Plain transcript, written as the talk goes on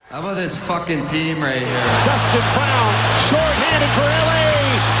How about this fucking team right here? Dustin Brown, short-handed for LA.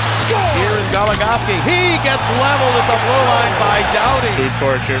 Score! Here is Goligoski. He gets leveled at the blue line by Doughty.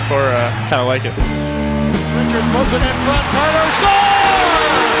 Cheered for, kind of like it. Richard throws it in front. Carter score!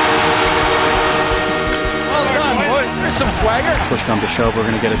 Well done, boy. There's some swagger. Push come to shove, we're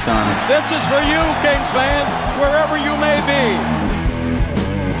going to get it done. This is for you, Kings fans, wherever you may be.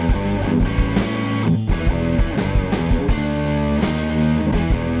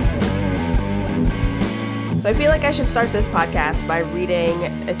 So I feel like I should start this podcast by reading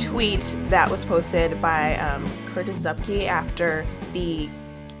a tweet that was posted by Curtis Zupke after the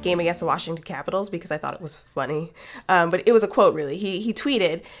game against the Washington Capitals because I thought it was funny. But it was a quote, really. He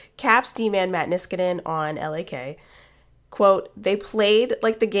tweeted, Caps D-man Matt Niskanen on LAK, quote, "They played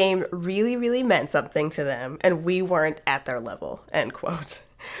like the game really, really meant something to them, and we weren't at their level," end quote.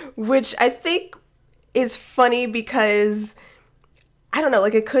 Which I think is funny because I don't know,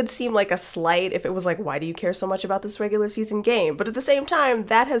 like it could seem like a slight if it was like, why do you care so much about this regular season game? But at the same time,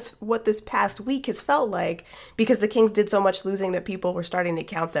 that has what this past week has felt like because the Kings did so much losing that people were starting to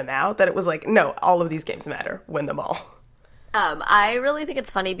count them out that it was like, no, all of these games matter. Win them all. I really think it's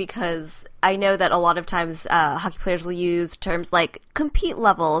funny because I know that a lot of times hockey players will use terms like compete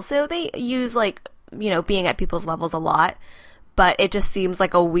level. So they use like, being at people's levels a lot. But it just seems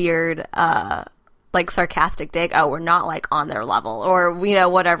like a weird like sarcastic dig. Oh, we're not like on their level, or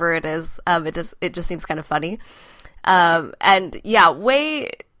whatever it is. It just seems kind of funny. And yeah, way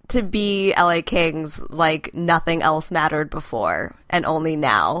to be LA Kings like nothing else mattered before, and only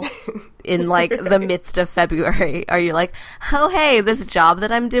now, in like the midst of February, are you like, oh hey, this job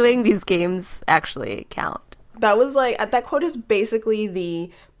that I'm doing, these games actually count. That was like, that quote is basically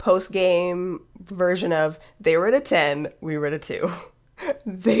the post-game version of they were at a 10, we were at a 2.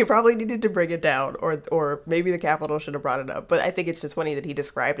 They probably needed to bring it down, or maybe the Capitals should have brought it up. But I think it's just funny that he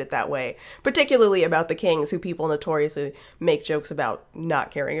described it that way, particularly about the Kings, who people notoriously make jokes about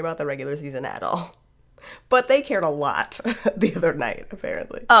not caring about the regular season at all. But they cared a lot the other night,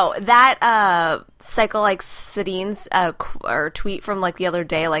 apparently. Oh, that Cycle like Sadine's or tweet from like the other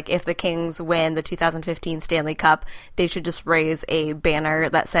day, like if the Kings win the 2015 Stanley Cup, they should just raise a banner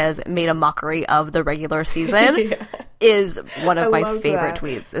that says "made a mockery of the regular season," yeah. Is one of my favorite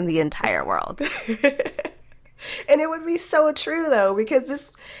tweets in the entire world. And it would be so true though,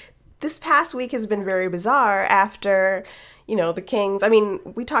 because this past week has been very bizarre after the Kings, I mean,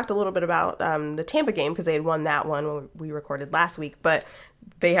 we talked a little bit about the Tampa game because they had won that one when we recorded last week, but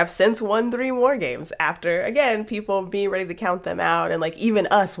they have since won 3 more games after, again, people being ready to count them out. And like even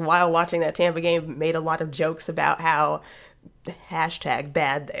us, while watching that Tampa game, made a lot of jokes about how hashtag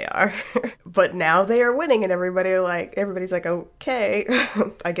bad they are. But now they are winning and everybody's like, okay,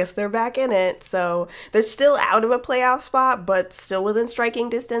 I guess they're back in it. So they're still out of a playoff spot, but still within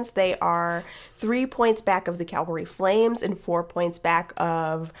striking distance. They are 3 points back of the Calgary Flames and 4 points back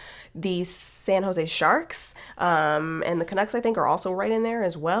of the San Jose Sharks. And the Canucks, I think, are also right in there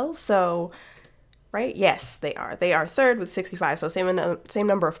as well. So right? Yes, they are. They are third with 65, so same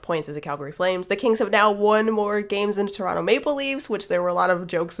number of points as the Calgary Flames. The Kings have now won more games than the Toronto Maple Leafs, which there were a lot of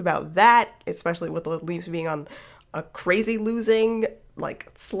jokes about that, especially with the Leafs being on a crazy losing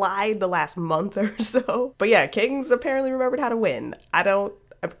slide the last month or so. But yeah, Kings apparently remembered how to win. I'm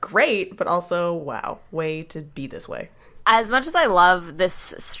great, but also, wow, way to be this way. As much as I love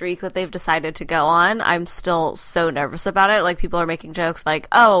this streak that they've decided to go on, I'm still so nervous about it. Like, people are making jokes like,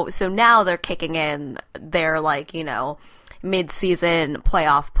 oh, so now they're kicking in their, mid-season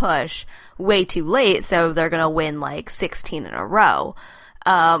playoff push way too late, so they're going to win, 16 in a row.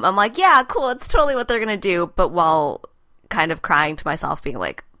 I'm like, yeah, cool, it's totally what they're going to do, but while kind of crying to myself, being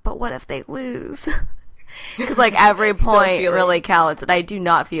like, but what if they lose? Because, every point really counts, and I do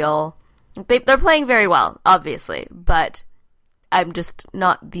not feel... They're playing very well, obviously, but I'm just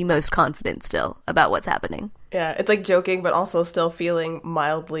not the most confident still about what's happening. Yeah, it's like joking, but also still feeling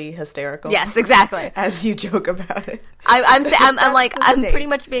mildly hysterical. Yes, exactly. As you joke about it. I'm pretty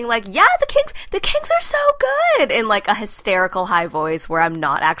much being like, yeah, the Kings are so good in a hysterical high voice where I'm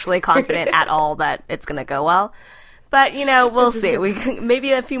not actually confident at all that it's gonna go well. But, we'll see.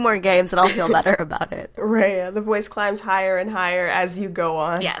 Maybe a few more games and I'll feel better about it. Right, yeah. The voice climbs higher and higher as you go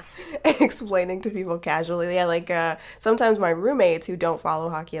on. Yes. Explaining to people casually. Yeah, sometimes my roommates who don't follow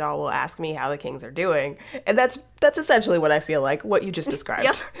hockey at all will ask me how the Kings are doing. And that's essentially what I feel like, what you just described.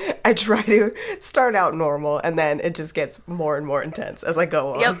 Yep. I try to start out normal and then it just gets more and more intense as I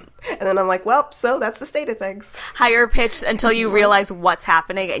go on. Yep. And then I'm like, well, so that's the state of things. Higher pitched until you realize what's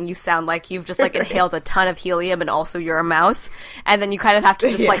happening and you sound like you've just inhaled a ton of helium and also you're a mouse. And then you kind of have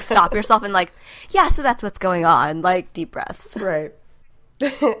to just stop yourself and yeah, so that's what's going on. Deep breaths. Right.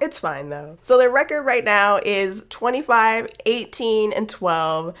 It's fine, though. So their record right now is 25, 18, and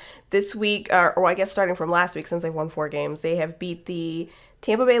 12. This week, or I guess starting from last week, since they've won 4 games, they have beat the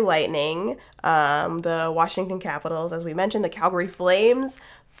Tampa Bay Lightning, the Washington Capitals, as we mentioned, the Calgary Flames,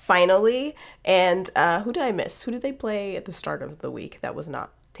 finally. And who did I miss? Who did they play at the start of the week that was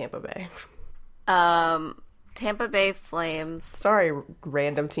not Tampa Bay? Tampa Bay Flames. Sorry,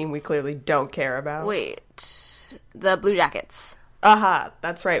 random team we clearly don't care about. Wait, the Blue Jackets.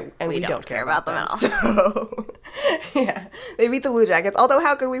 That's right. And we don't care about them at all. So, yeah, they beat the Blue Jackets. Although,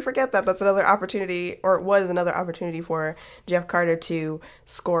 how could we forget that? That's another opportunity, or it was another opportunity for Jeff Carter to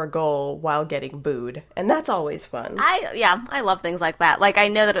score a goal while getting booed. And that's always fun. I love things like that. Like, I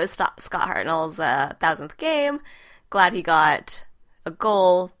know that it was Scott Hartnell's 1,000th game. Glad he got a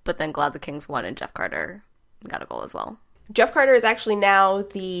goal, but then glad the Kings won and Jeff Carter got a goal as well. Jeff Carter is actually now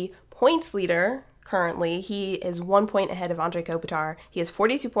the points leader. Currently, he is 1 point ahead of Andre Kopitar. He has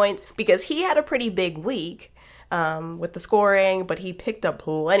 42 points because he had a pretty big week with the scoring, but he picked up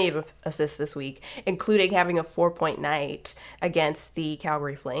plenty of assists this week, including having a 4-point night against the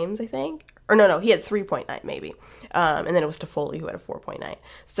Calgary Flames, I think. Or no, he had 3-point night maybe. And then it was Toffoli who had a 4-point night.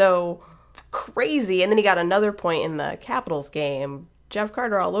 So crazy. And then he got another point in the Capitals game. Jeff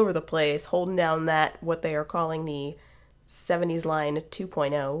Carter all over the place, holding down that, what they are calling the 70s line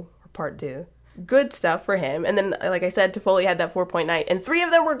 2.0, or part 2. Good stuff for him. And then, like I said, Toffoli had that 4-point night, and 3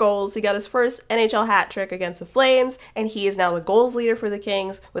 of them were goals. He got his first NHL hat trick against the Flames, and he is now the goals leader for the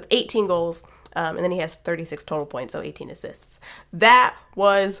Kings with 18 goals. And then he has 36 total points, so 18 assists. That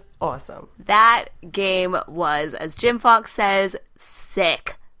was awesome. That game was, as Jim Fox says,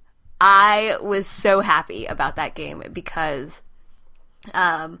 sick. I was so happy about that game because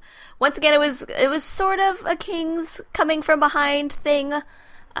once again it was sort of a Kings coming from behind thing.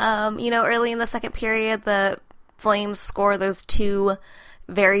 Early in the second period, the Flames score those 2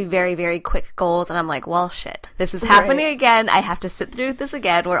 very, very, very quick goals, and I'm like, well, shit, this is happening again. I have to sit through this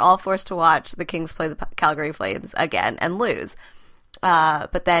again. We're all forced to watch the Kings play the Calgary Flames again and lose.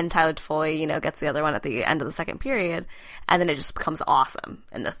 But then Tyler Toffoli, gets the other one at the end of the second period, and then it just becomes awesome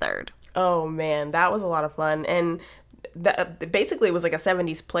in the third. Oh, man, that was a lot of fun, and that basically was like a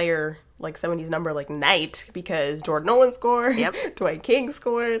 70s player, like 70s number, like night, because Jordan Nolan scored, Dwight King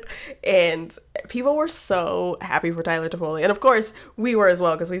scored, and people were so happy for Tyler Toffoli. And of course, we were as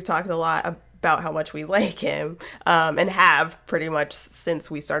well, because we've talked a lot about how much we like him, and have pretty much since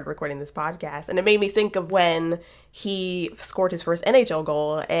we started recording this podcast. And it made me think of when he scored his first NHL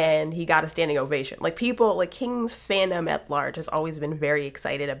goal and he got a standing ovation. Like, people, like Kings fandom at large has always been very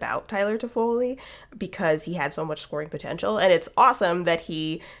excited about Tyler Toffoli because he had so much scoring potential. And it's awesome that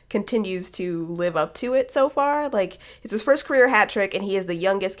he continues to live up to it so far. Like, it's his first career hat trick, and he is the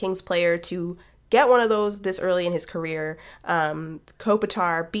youngest Kings player to get one of those this early in his career.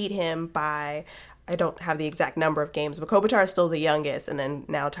 Kopitar beat him by, I don't have the exact number of games, but Kopitar is still the youngest, and then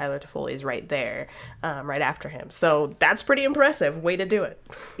now Tyler Toffoli is right there, right after him. So that's pretty impressive. Way to do it.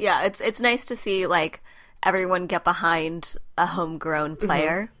 Yeah, it's nice to see, like, everyone get behind a homegrown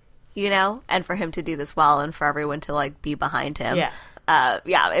player, and for him to do this well, and for everyone to, like, be behind him. Yeah.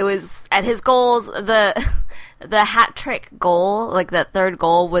 It was, at his goals, the hat trick goal, like, that third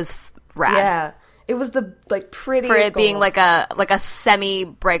goal was rad. Yeah. It was the, like, prettiest for it goal. being like a semi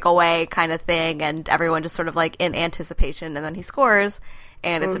breakaway kind of thing, and everyone just sort of like in anticipation, and then he scores,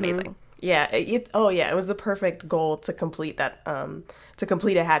 and it's amazing. Yeah, it was the perfect goal to complete that, to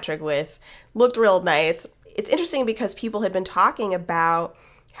complete a hat trick with. Looked real nice. It's interesting because people had been talking about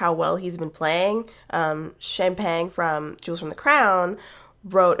how well he's been playing. Shen Pang from Jewels from the Crown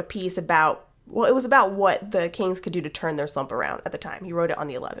wrote a piece about, well, it was about what the Kings could do to turn their slump around at the time. He wrote it on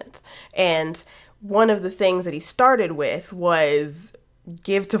the 11th. And one of the things that he started with was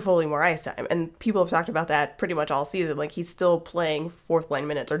give Toffoli more ice time. And people have talked about that pretty much all season. Like, he's still playing fourth line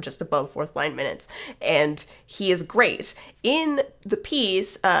minutes or just above fourth line minutes. And he is great. In the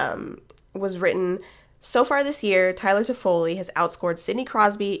piece was written, so far this year, Tyler Toffoli has outscored Sidney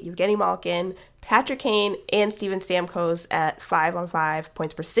Crosby, Evgeny Malkin, Patrick Kane, and Steven Stamkos at 5-on-5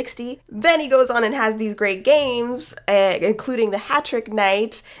 points per 60. Then he goes on and has these great games, including the hat trick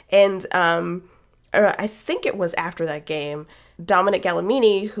night. And I think it was after that game, Dominic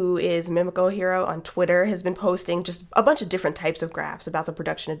Gallimini, who is Mimico Hero on Twitter, has been posting just a bunch of different types of graphs about the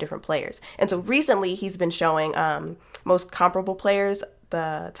production of different players. And so recently he's been showing most comparable players,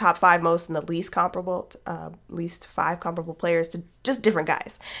 the top 5 most and the least comparable, least 5 comparable players to just different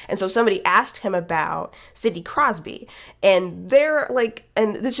guys. And so somebody asked him about Sidney Crosby, and they're like,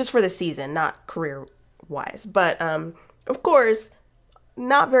 and this is just for the season, not career wise, but of course,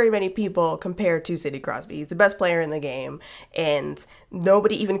 not very many people compare to Sidney Crosby. He's the best player in the game, and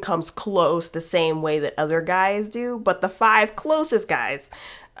nobody even comes close the same way that other guys do. But the 5 closest guys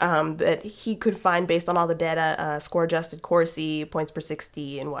that he could find based on all the data, score-adjusted Corsi, points per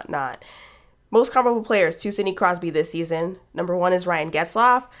 60, and whatnot. Most comparable players to Sidney Crosby this season. Number 1 is Ryan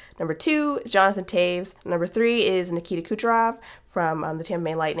Getzlaf. Number 2 is Jonathan Toews. Number 3 is Nikita Kucherov from the Tampa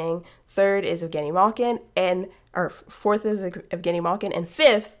Bay Lightning. 3rd is Evgeny Malkin. Fourth is Evgeny Malkin. And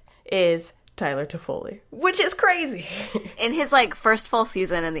 5th is Tyler Toffoli, which is crazy. In his first full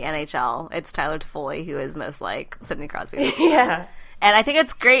season in the NHL, it's Tyler Toffoli who is most like Sidney Crosby. Yeah. And I think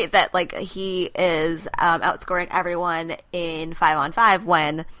it's great that he is outscoring everyone in 5-on-5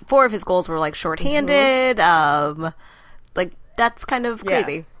 when 4 of his goals were shorthanded. That's kind of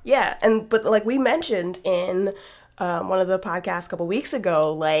crazy. Yeah. But we mentioned in one of the podcasts a couple weeks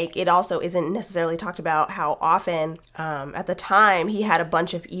ago, it also isn't necessarily talked about how often at the time he had a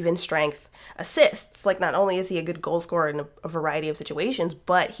bunch of even strength assists. Not only is he a good goal scorer in a variety of situations,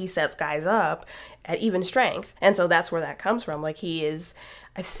 but he sets guys up at even strength. And so that's where that comes from. He is,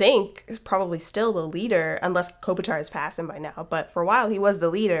 I think, probably still the leader, unless Kopitar has passed him by now. But for a while, he was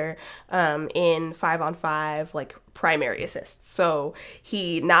the leader in 5-on-5, primary assists. So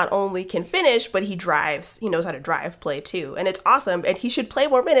he not only can finish, but he drives. He knows how to drive play, too. And it's awesome. And he should play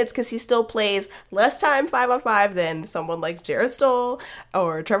more minutes because he still plays less time 5-on-5 than someone like Jared Stoll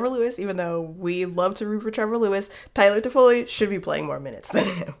or Trevor Lewis, even though we love to root for Trevor Lewis. Tyler Toffoli should be playing more minutes than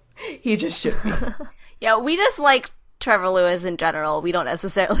him. He just should be. Yeah, we just like Trevor Lewis in general. We don't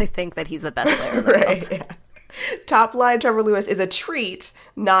necessarily think that he's the best player in the world. Yeah. Top line Trevor Lewis is a treat,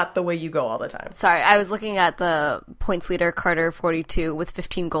 not the way you go all the time. Sorry, I was looking at the points leader, Carter 42, with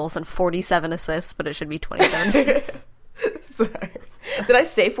 15 goals and 47 assists, but it should be 27 assists. Sorry. Did I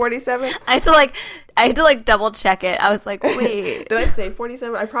say 47? I had to double check it. I was like, wait. Did I say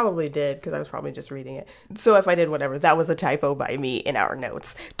 47? I probably did, because I was probably just reading it. So if I did, whatever, that was a typo by me in our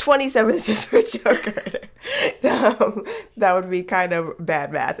notes. 27 assists for Joe Carter. That would be kind of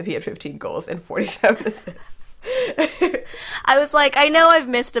bad math if he had 15 goals and 47 assists. I was like, I know I've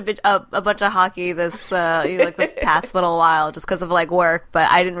missed a bunch of hockey this the past little while just because of work, but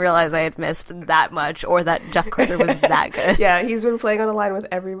I didn't realize I had missed that much or that Jeff Carter was that good. Yeah, he's been playing on the line with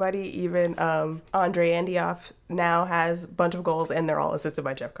everybody. Even Andre Andioff now has a bunch of goals, and they're all assisted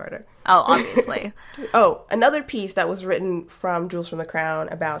by Jeff Carter. Oh, obviously. Another piece that was written from Jules from the Crown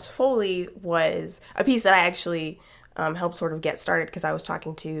about Toffoli was a piece that I actually helped sort of get started because I was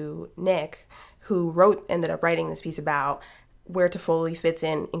talking to Nick, who ended up writing this piece about where Toffoli fits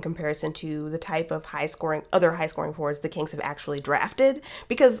in comparison to the type of other high-scoring forwards the Kings have actually drafted.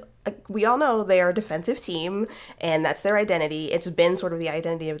 Because we all know they are a defensive team, and that's their identity. It's been sort of the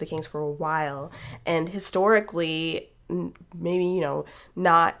identity of the Kings for a while. And historically, maybe,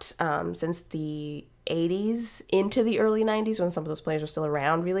 not since the 80s into the early 90s when some of those players are still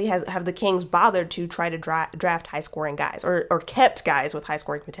around, really have the Kings bothered to try to draft high-scoring guys or kept guys with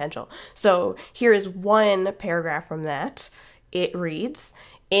high-scoring potential. So here is one paragraph from that. It reads,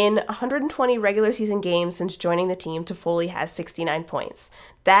 in 120 regular season games since joining the team, Toffoli has 69 points.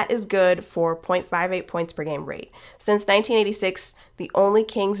 That is good for 0.58 points per game rate. Since 1986, the only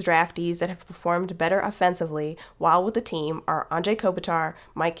Kings draftees that have performed better offensively while with the team are Andrei Kopitar,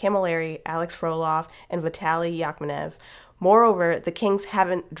 Mike Camilleri, Alex Frolov, and Vitaly Yakhmanev. Moreover, the Kings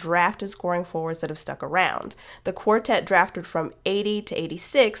haven't drafted scoring forwards that have stuck around. The quartet drafted from 80 to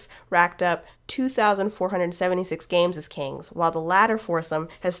 86 racked up 2,476 games as Kings, while the latter foursome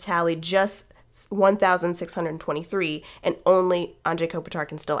has tallied just 1,623, and only Andrei Kopitar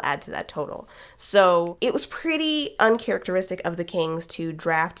can still add to that total. So it was pretty uncharacteristic of the Kings to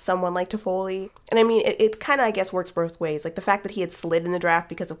draft someone like Toffoli. And I mean, it kind of, I guess, works both ways. The fact that he had slid in the draft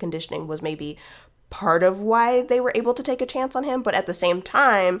because of conditioning was maybe part of why they were able to take a chance on him, but at the same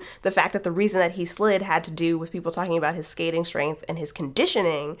time, the fact that the reason that he slid had to do with people talking about his skating strength and his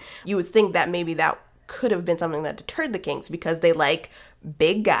conditioning, you would think that maybe that could have been something that deterred the Kings because they like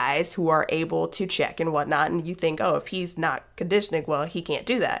big guys who are able to check and whatnot, and you think, oh, if he's not conditioning, well, he can't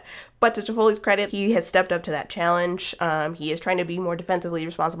do that. But to Toffoli's credit, he has stepped up to that challenge. He is trying to be more defensively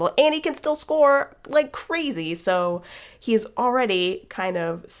responsible, and he can still score like crazy. So he is already kind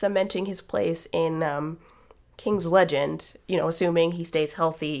of cementing his place in Kings legend, assuming he stays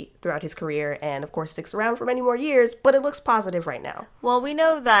healthy throughout his career and, of course, sticks around for many more years. But it looks positive right now. Well, we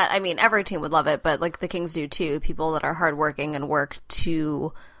know that, every team would love it, but, the Kings do, too. People that are hardworking and work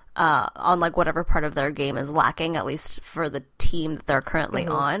to on whatever part of their game is lacking, at least for the team that they're currently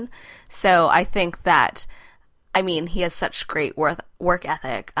on. So I think that, he has such great work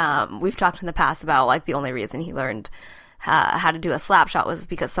ethic. We've talked in the past about, the only reason he learned how to do a slap shot was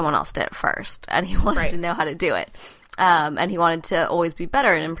because someone else did it first, and he wanted to know how to do it. And he wanted to always be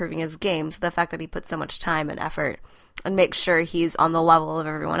better in improving his game. So the fact that he put so much time and effort and makes sure he's on the level of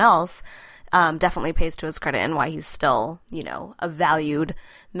everyone else definitely pays to his credit, and why he's still, a valued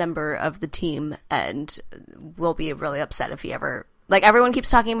member of the team, and will be really upset if he ever, everyone keeps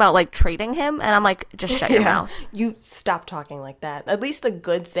talking about, trading him, and I'm like, just shut your mouth. You stop talking like that. At least the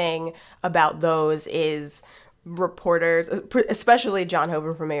good thing about those is reporters, especially John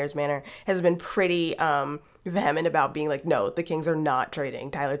Hoven from Mayor's Manor, has been pretty vehement about being like, no, the Kings are not trading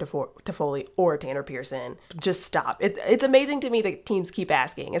Tyler Toffoli or Tanner Pearson. Just stop. It's amazing to me that teams keep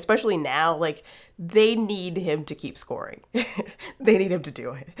asking, especially now. They need him to keep scoring. They need him to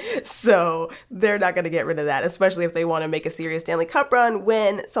do it. So they're not going to get rid of that, especially if they want to make a serious Stanley Cup run,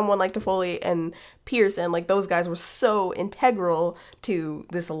 when someone like Toffoli and Pearson, those guys were so integral to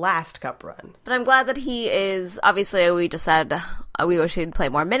this last Cup run. But I'm glad that he is, obviously, we just said we wish he'd play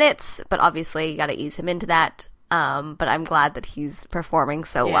more minutes, but obviously you got to ease him into that. But I'm glad that he's performing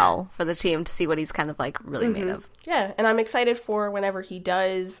so well for the team, to see what he's kind of really made of. Yeah, and I'm excited for whenever he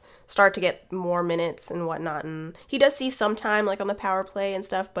does start to get more minutes and whatnot. And he does see some time on the power play and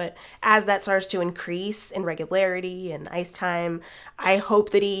stuff, but as that starts to increase in regularity and ice time, I hope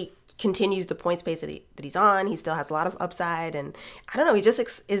that he continues the points pace that he's on. He still has a lot of upside, and I don't know, he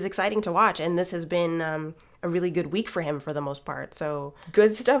just is exciting to watch, and this has been a really good week for him for the most part. So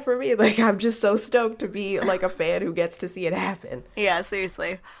good stuff for me. I'm just so stoked to be a fan who gets to see it happen. Yeah,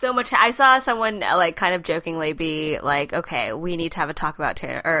 seriously. So much. I saw someone kind of jokingly be like, okay, we need to have a talk about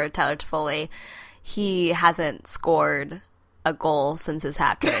Tyler Toffoli. He hasn't scored a goal since his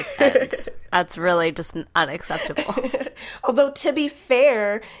hat trick, and that's really just unacceptable. Although, to be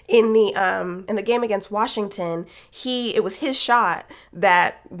fair, in the game against Washington, it was his shot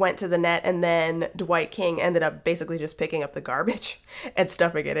that went to the net, and then Dwight King ended up basically just picking up the garbage and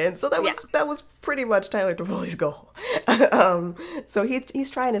stuffing it in. So that was pretty much Tyler Toffoli's goal. So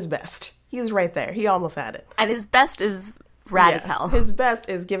he's trying his best. He was right there. He almost had it. And his best is rad as hell. His best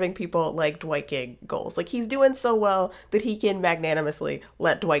is giving people like Dwight King goals. He's doing so well that he can magnanimously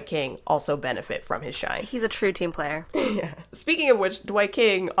let Dwight King also benefit from his shine. He's a true team player. Yeah. Speaking of which, Dwight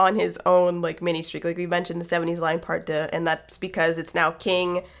King on his own mini streak, we mentioned the 70s line part two, and that's because it's now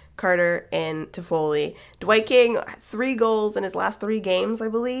King, Carter, and Toffoli. Dwight King, 3 goals in his last 3 games, I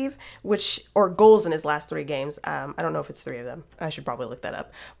believe, or goals in his last 3 games. I don't know if it's 3 of them. I should probably look that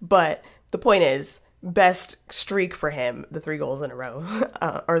up. But the point is, best streak for him, the 3 goals in a row,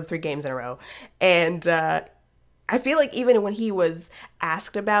 or the 3 games in a row. And I feel like even when he was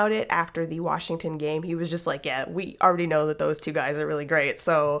asked about it after the Washington game, he was just like, yeah, we already know that those 2 guys are really great,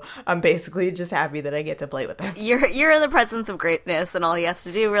 so I'm basically just happy that I get to play with them. You're in the presence of greatness, and all he has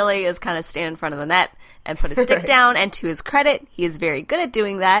to do really is kind of stand in front of the net and put his stick down, and to his credit, he is very good at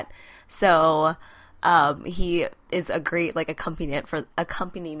doing that. So he is a great accompaniment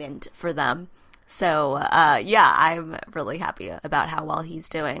for them. So, I'm really happy about how well he's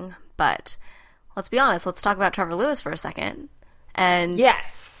doing. But let's be honest, let's talk about Trevor Lewis for a second. And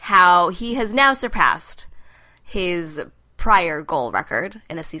how he has now surpassed his prior goal record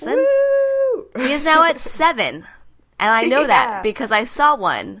in a season. Woo! He is now at 7. And I know that because I saw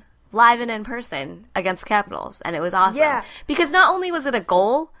one live and in person against Capitals, and it was awesome. Yeah. Because not only was it a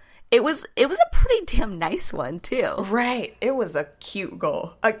goal, it was a pretty damn nice one, too. Right. It was a cute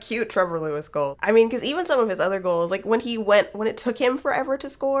goal. A cute Trevor Lewis goal. I mean, because even some of his other goals, when it took him forever to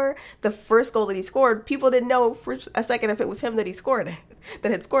score, the first goal that he scored, people didn't know for a second if it was him that had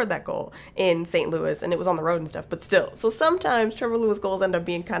scored that goal in St. Louis, and it was on the road and stuff, but still. So sometimes Trevor Lewis goals end up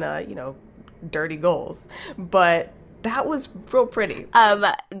being kind of, dirty goals. But that was real pretty.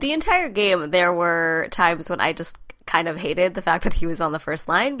 The entire game, there were times when I just kind of hated the fact that he was on the first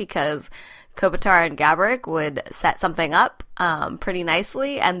line, because Kopitar and Gaborik would set something up pretty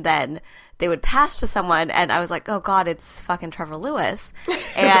nicely, and then they would pass to someone, and I was like, oh god, it's fucking Trevor Lewis.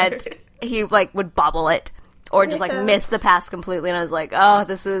 And he would bobble it or just miss the pass completely, and I was like, oh,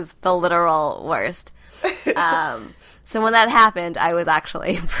 this is the literal worst. So when that happened, I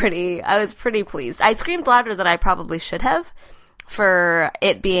was pretty pleased. I screamed louder than I probably should have for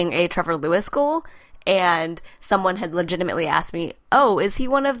it being a Trevor Lewis goal. And someone had legitimately asked me, oh, is he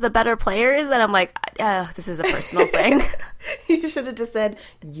one of the better players? And I'm like, this is a personal thing. You should have just said,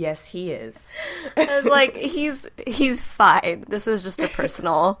 yes, he is. I was like, he's fine. This is just a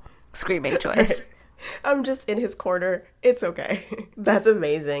personal screaming choice. Right. I'm just in his corner. It's okay. That's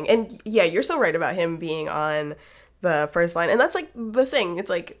amazing. And yeah, you're so right about him being on the first line. And that's like the thing. It's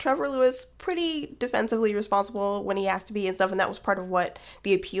like Trevor Lewis, pretty defensively responsible when he has to be and stuff. And that was part of what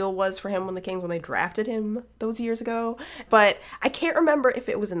the appeal was for him when the Kings, when they drafted him those years ago. But I can't remember if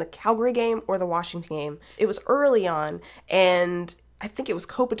it was in the Calgary game or the Washington game. It was early on, and I think it was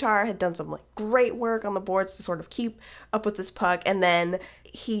Kopitar had done some like great work on the boards to sort of keep up with this puck, and then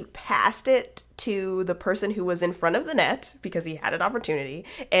he passed it to the person who was in front of the net because he had an opportunity,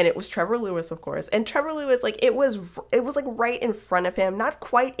 and it was Trevor Lewis, of course. And Trevor Lewis, like it was like right in front of him, not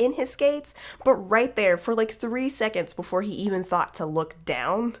quite in his skates, but right there for like 3 seconds before he even thought to look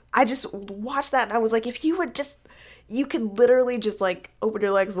down. I just watched that and I was like, if you would just, you could literally just like open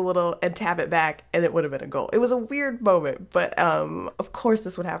your legs a little and tap it back and it would have been a goal. It was a weird moment, but of course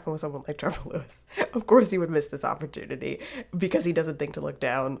this would happen with someone like Trevor Lewis. Of course he would miss this opportunity because he doesn't think to look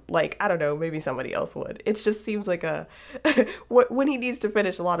down. Like, I don't know, maybe somebody else would. It just seems like when he needs to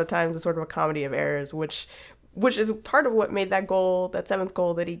finish, a lot of times it's sort of a comedy of errors, which is part of what made that goal, that 7th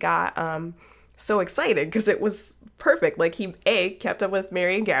goal that he got, so excited, because it was perfect. Like, he kept up with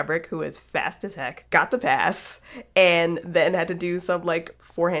Marian Gaborik, who is fast as heck, got the pass, and then had to do some like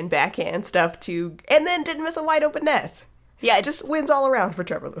forehand backhand stuff and then didn't miss a wide open net. Yeah, it just wins all around for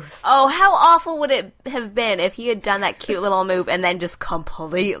Trevor Lewis. Oh, how awful would it have been if he had done that cute little move and then just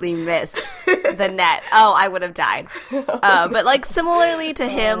completely missed the net? Oh, I would have died. But like similarly to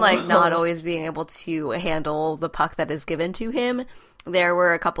him, like not always being able to handle the puck that is given to him, there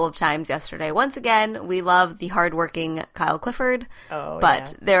were a couple of times yesterday. Once again, we love the hardworking Kyle Clifford,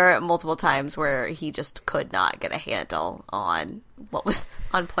 but there are multiple times where he just could not get a handle on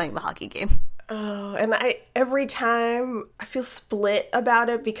on playing the hockey game. Oh, and every time I feel split about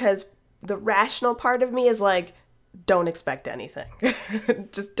it, because the rational part of me is like, don't expect anything.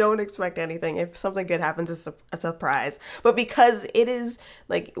 Just don't expect anything. If something good happens, it's a surprise. But because it is,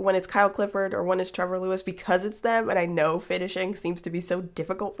 like, when it's Kyle Clifford or when it's Trevor Lewis, because it's them, and I know finishing seems to be so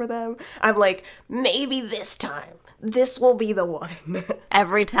difficult for them, I'm like, maybe this time, this will be the one.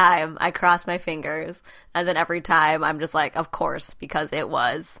 Every time I cross my fingers, and then every time I'm just like, of course, because it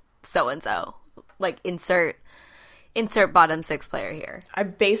was so-and-so. Like, insert bottom 6 player here. I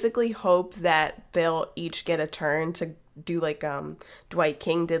basically hope that they'll each get a turn to do like Dwight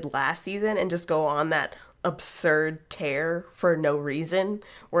King did last season and just go on that absurd tear for no reason,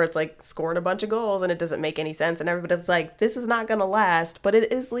 where it's like scoring a bunch of goals and it doesn't make any sense and everybody's like, this is not gonna last, but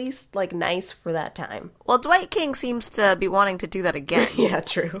it is at least like nice for that time. Well, Dwight King seems to be wanting to do that again. Yeah,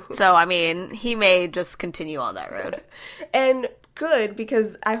 true. So I mean, he may just continue on that road. And good,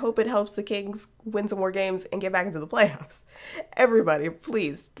 because I hope it helps the Kings win some more games and get back into the playoffs. Everybody,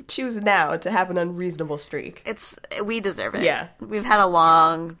 please choose now to have an unreasonable streak. We deserve it. Yeah. We've had a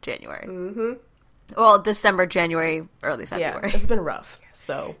long January. Mm-hmm. Well, December, January, early February. Yeah, it's been rough.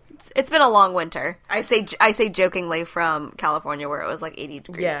 So it's been a long winter. I say jokingly from California, where it was like 80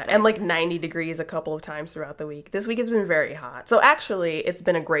 degrees today. And like 90 degrees a couple of times throughout the week. This week has been very hot. So actually, it's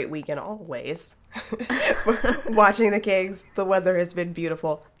been a great week in all ways. Watching the Kings, the weather has been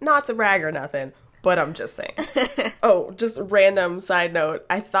beautiful. Not to brag or nothing, but I'm just saying. Oh, just a random side note.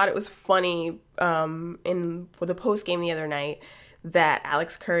 I thought it was funny in the post game the other night that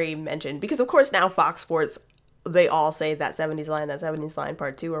Alex Curry mentioned, because of course now Fox Sports, they all say that 70s line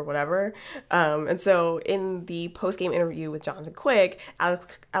part 2 or whatever. And so in the post-game interview with Jonathan Quick,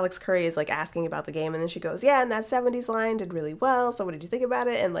 Alex Curry is like asking about the game, and then she goes, yeah, and that 70s line did really well, so what did you think about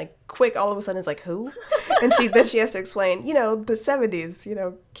it? And like Quick all of a sudden is like, who? And then she has to explain, the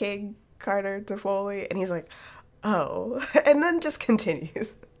 70s, King, Carter, Toffoli, and he's like, oh, and then just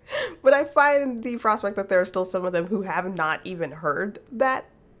continues. But I find the prospect that there are still some of them who have not even heard that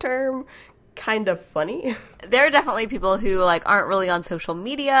term kind of funny. There are definitely people who like aren't really on social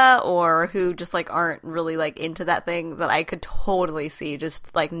media, or who just like aren't really like into that thing, that I could totally see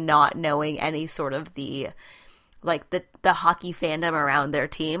just like not knowing any sort of the hockey fandom around their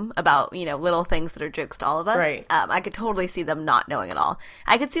team, about little things that are jokes to all of us. Right. I could totally see them not knowing at all.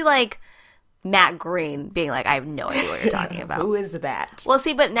 I could see like Matt Green being like, I have no idea what you're talking about. Who is that? Well,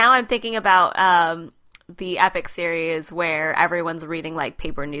 see, but now I'm thinking about the Epic series where everyone's reading like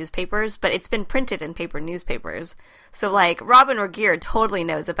paper newspapers, but it's been printed in paper newspapers. So like Robin Regier totally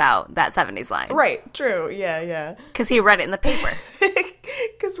knows about that 70s line. Right, true, yeah. Because he read it in the paper.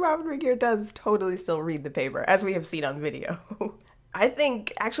 Because Robin Regier does totally still read the paper, as we have seen on video. I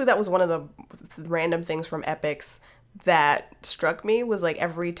think, actually, that was one of the random things from Epics that struck me, was like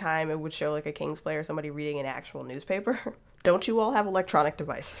every time it would show like a Kings player, somebody reading an actual newspaper. Don't you all have electronic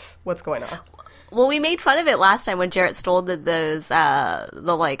devices? What's going on? Well, we made fun of it last time when Jarrett Stoll did those, the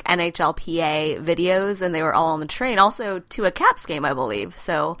like NHLPA videos, and they were all on the train. Also to a Caps game, I believe.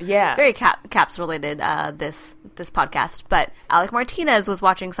 So yeah, very Caps related. This podcast, but Alec Martinez was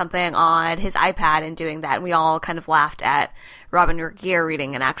watching something on his iPad and doing that, and we all kind of laughed at Robin Regehr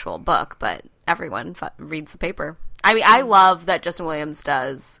reading an actual book, but everyone reads the paper. I mean, I love that Justin Williams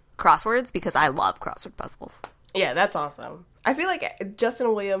does crosswords because I love crossword puzzles. Yeah, that's awesome. I feel like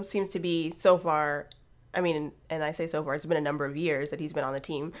Justin Williams seems to be so far, I mean, and I say so far, it's been a number of years that he's been on the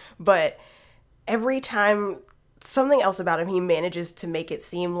team, but every time something else about him, he manages to make it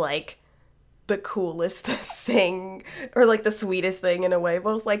seem like the coolest thing or like the sweetest thing in a way,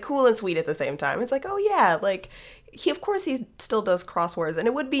 both like cool and sweet at the same time. It's like, oh yeah, like he still does crosswords, and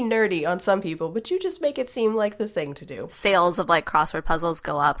it would be nerdy on some people, but you just make it seem like the thing to do. Sales of like crossword puzzles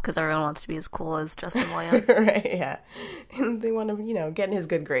go up because everyone wants to be as cool as Justin Williams. Right, yeah. And they want to, get in his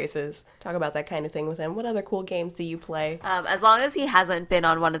good graces. Talk about that kind of thing with him. What other cool games do you play? As long as he hasn't been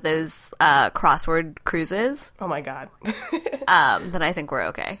on one of those crossword cruises. Oh my God. Then I think we're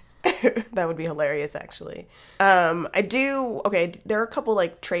okay. That would be hilarious, actually. There are a couple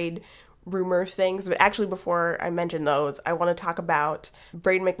like trade rumor things, but actually before I mention those, I want to talk about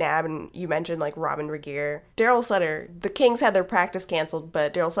Brayden McNabb, and you mentioned like Robin Regehr. Daryl Sutter, the Kings had their practice canceled,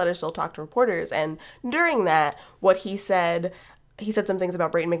 but Daryl Sutter still talked to reporters, and during that, what he said some things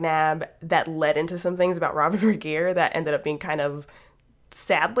about Brayden McNabb that led into some things about Robin Regehr that ended up being kind of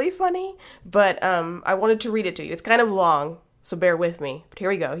sadly funny, but I wanted to read it to you. It's kind of long, so bear with me, but here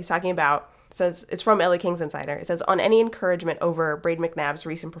we go. He's talking about, says it's from LA Kings Insider. It says, on any encouragement over Brayden McNabb's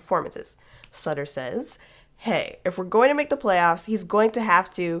recent performances, Sutter says, hey, if we're going to make the playoffs, he's going to have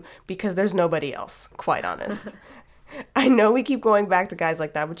to because there's nobody else, quite honest. I know we keep going back to guys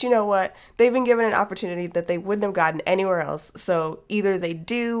like that, but you know what? They've been given an opportunity that they wouldn't have gotten anywhere else, so either they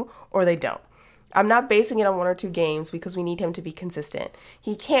do or they don't. I'm not basing it on one or two games because we need him to be consistent.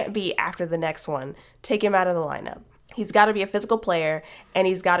 He can't be after the next one. Take him out of the lineup. He's got to be a physical player, and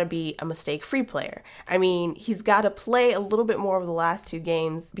he's got to be a mistake-free player. I mean, he's got to play a little bit more over the last two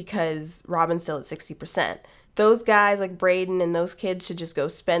games because Robin's still at 60%. Those guys like Brayden and those kids should just go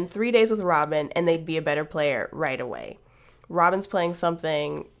spend 3 days with Robin, and they'd be a better player right away. Robin's playing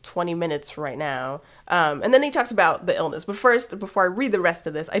something 20 minutes right now. And then he talks about the illness. But first, before I read the rest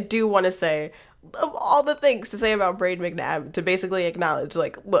of this, I do want to say, of all the things to say about Brayden McNabb, to basically acknowledge,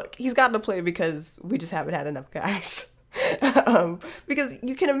 like, look, he's gotten to play because we just haven't had enough guys. Because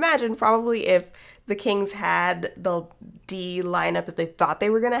you can imagine probably if the Kings had the D lineup that they thought they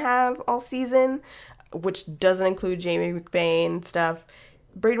were going to have all season, which doesn't include Jamie McBain and stuff,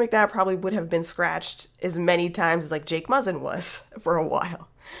 Brayden McNabb probably would have been scratched as many times as like Jake Muzzin was for a while,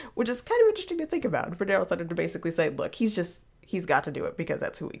 which is kind of interesting to think about for Daryl Sutter to basically say, look, he's got to do it because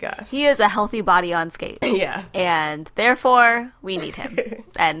that's who we got. He is a healthy body on skates. Yeah. And therefore, we need him.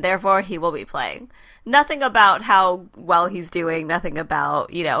 And therefore, he will be playing. Nothing about how well he's doing, nothing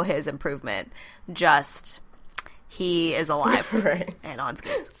about, his improvement. Just, he is alive right. and on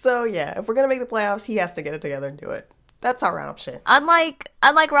skates. So, yeah, if we're going to make the playoffs, he has to get it together and do it. That's our option. Unlike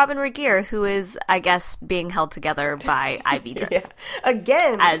Robin Regehr, who is, I guess, being held together by IV drips. Yeah.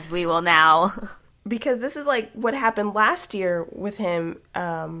 Again. As we will now. Because this is like what happened last year with him,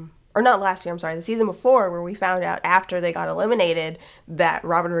 or not last year, I'm sorry, the season before, where we found out after they got eliminated that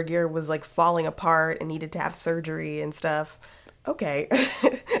Robin Regehr was like falling apart and needed to have surgery and stuff. Okay.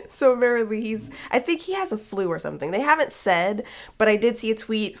 So apparently I think he has a flu or something. They haven't said, but I did see a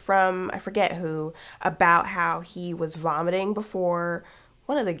tweet from, I forget who, about how he was vomiting before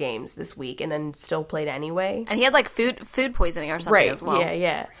one of the games this week and then still played anyway. And he had like food poisoning or something right. as well.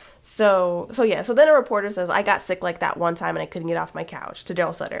 Yeah. So then a reporter says, I got sick like that one time and I couldn't get off my couch, to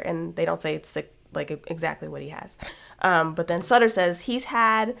Daryl Sutter. And they don't say it's sick, like exactly what he has. But then Sutter says he's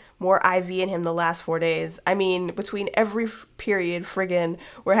had more IV in him the last 4 days. I mean, between every period, friggin',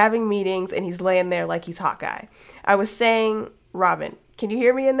 we're having meetings and he's laying there like he's Hawkeye. I was saying, Robin, can you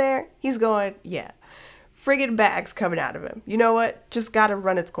hear me in there? He's going, yeah. Friggin' bags coming out of him. You know what? Just gotta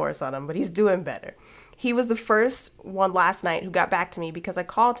run its course on him, but he's doing better. He was the first one last night who got back to me because I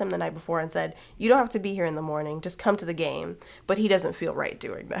called him the night before and said, you don't have to be here in the morning, just come to the game. But he doesn't feel right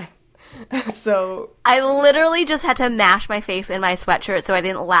doing that. So I literally just had to mash my face in my sweatshirt so I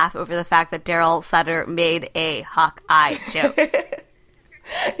didn't laugh over the fact that Daryl Sutter made a Hawkeye joke.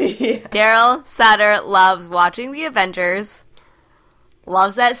 Yeah. Daryl Sutter loves watching the Avengers.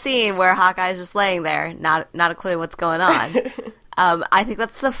 Loves that scene where Hawkeye's just laying there, not a clue what's going on. I think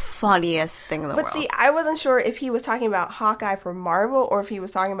that's the funniest thing in the world. But see, I wasn't sure if he was talking about Hawkeye from Marvel or if he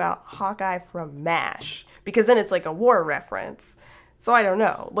was talking about Hawkeye from MASH, because then it's like a war reference. So I don't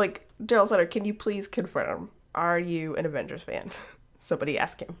know. Like, Daryl Sutter, can you please confirm, are you an Avengers fan? Somebody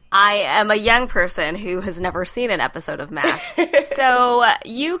ask him. I am a young person who has never seen an episode of MASH. So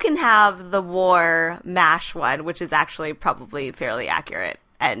you can have the War MASH one, which is actually probably fairly accurate,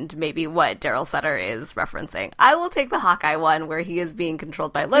 and maybe what Daryl Sutter is referencing. I will take the Hawkeye one where he is being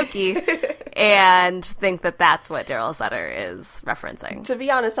controlled by Loki and think that that's what Daryl Sutter is referencing. To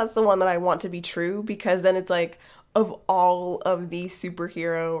be honest, that's the one that I want to be true, because then it's like, of all of these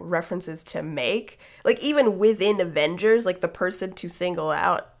superhero references to make, like even within Avengers, like the person to single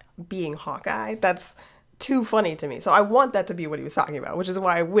out being Hawkeye, that's too funny to me. So I want that to be what he was talking about, which is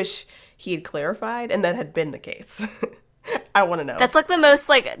why I wish he had clarified and that had been the case. I want to know. That's like the most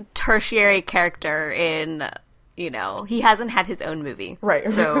like tertiary character in, he hasn't had his own movie. Right.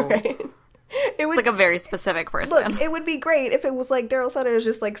 So right. It's like a very specific person. Look, it would be great if it was like Daryl Sutter is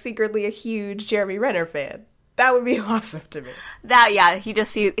just like secretly a huge Jeremy Renner fan. That would be awesome to me.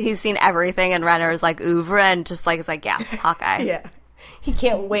 He's seen everything, and Renner's like oeuvre, and just like, it's like, yeah, Hawkeye. Yeah. He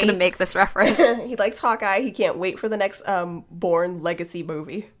can't wait. I'm gonna make this reference. He likes Hawkeye. He can't wait for the next Bourne Legacy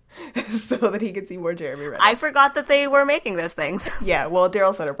movie so that he can see more Jeremy Renner. I forgot that they were making those things. Yeah, well,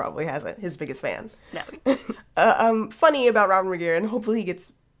 Daryl Sutter probably hasn't. His biggest fan. No. Funny about Robin Regeer, and hopefully he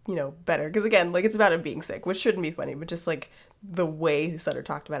gets, better. Because again, like, it's about him being sick, which shouldn't be funny, but just like the way Sutter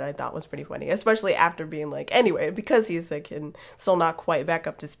talked about it, I thought was pretty funny, especially after being like, anyway, because he's sick and still not quite back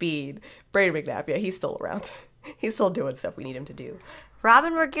up to speed, Brady McNabb, yeah, he's still around. He's still doing stuff we need him to do.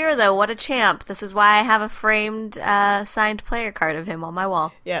 Robin Regeer, though, what a champ. This is why I have a framed signed player card of him on my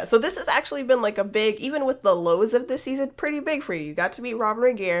wall. Yeah, so this has actually been like a big, even with the lows of this season, pretty big for you. You got to meet Robin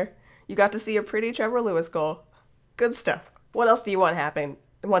Regeer. You got to see a pretty Trevor Lewis goal. Good stuff. What else do you want to happen?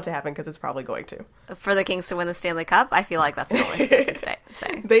 Because it's probably going to. For the Kings to win the Stanley Cup, I feel like that's the only thing they could say.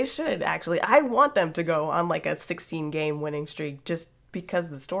 They should, actually. I want them to go on like a 16-game winning streak just because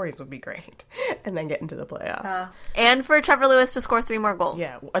the stories would be great. And then get into the playoffs. And for Trevor Lewis to score 3 more goals.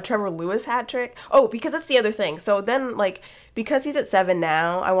 Yeah, a Trevor Lewis hat trick. Oh, because that's the other thing. So then, like, because he's at 7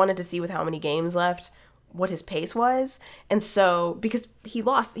 now, I wanted to see with how many games left what his pace was. And so, because he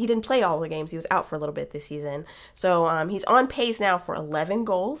didn't play all the games. He was out for a little bit this season. So he's on pace now for 11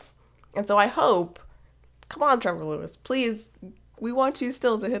 goals. And so I hope, come on, Trevor Lewis, please, we want you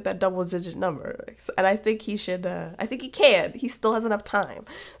still to hit that double-digit number. And I think he should, I think he can. He still has enough time.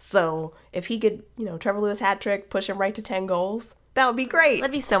 So if he could, Trevor Lewis hat trick, push him right to 10 goals, that would be great.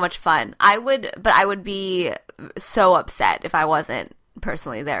 That'd be so much fun. I would be so upset if I wasn't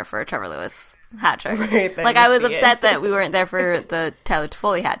personally there for a Trevor Lewis hat trick. Right, like, I was upset that we weren't there for the Tyler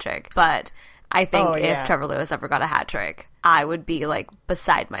Toffoli hat trick, but I think if Trevor Lewis ever got a hat trick, I would be like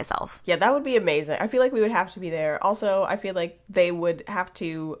beside myself. Yeah, that would be amazing. I feel like we would have to be there. Also, I feel like they would have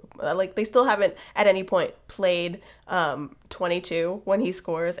to, like, they still haven't at any point played 22 when he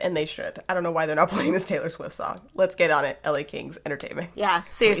scores, and they should. I don't know why they're not playing this Taylor Swift song. Let's get on it, LA Kings Entertainment. Yeah,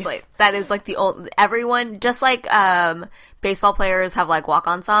 seriously. Please. That is like the old, everyone, just like baseball players have like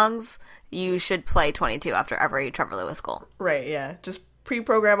walk-on songs, you should play 22 after every Trevor Lewis goal. Right, yeah. Just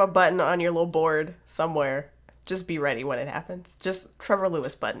pre-program a button on your little board somewhere. Just be ready when it happens. Just Trevor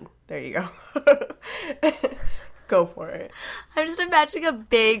Lewis button. There you go. Go for it. I'm just imagining a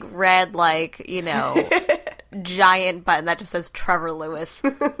big red, like, giant button that just says Trevor Lewis.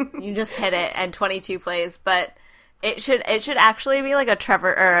 You just hit it and 22 plays, but it should actually be like a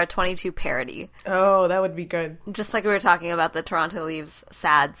Trevor or a 22 parody. Oh, that would be good. Just like we were talking about the Toronto Leafs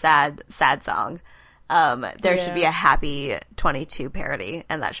sad song. There should be a happy 22 parody,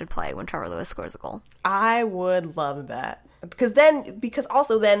 and that should play when Trevor Lewis scores a goal. I would love that. Because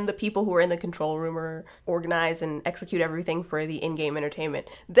also then the people who are in the control room or organize and execute everything for the in-game entertainment,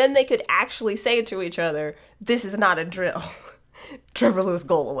 then they could actually say to each other, this is not a drill. Trevor Lewis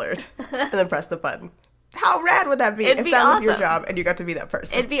goal alert. And then press the button. How rad would that be if that was your job and you got to be that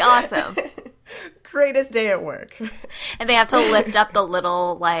person? It'd be awesome. Greatest day at work. And they have to lift up the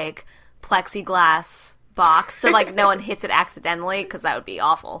little, like, plexiglass box so, like, no one hits it accidentally, because that would be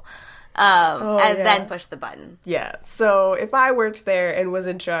awful. Then push the button. Yeah, so if I worked there and was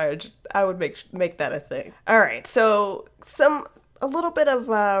in charge, I would make that a thing. All right, so a little bit of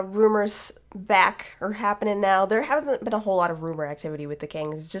rumors back are happening now. There hasn't been a whole lot of rumor activity with the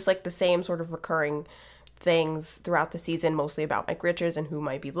Kings, just like the same sort of recurring things throughout the season, mostly about Mike Richards and who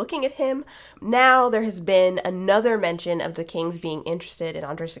might be looking at him. Now there has been another mention of the Kings being interested in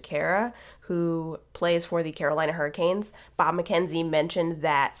Andrej Sekera, who plays for the Carolina Hurricanes. Bob McKenzie mentioned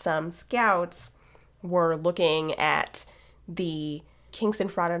that some scouts were looking at the Kingston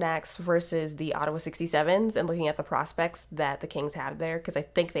Frontenacs versus the Ottawa 67s and looking at the prospects that the Kings have there, because I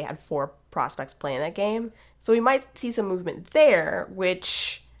think they had 4 prospects playing that game. So we might see some movement there,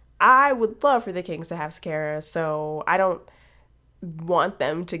 which I would love for the Kings to have Sekera, so I don't want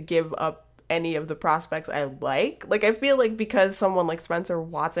them to give up any of the prospects I like. Like, I feel like because someone like Spencer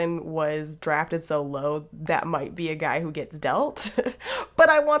Watson was drafted so low, that might be a guy who gets dealt. But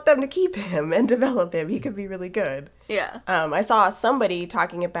I want them to keep him and develop him. He could be really good. Yeah. I saw somebody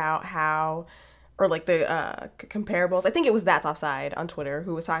talking about how, or like the comparables, I think it was That's Offside on Twitter,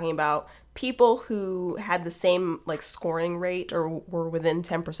 who was talking about people who had the same like scoring rate or were within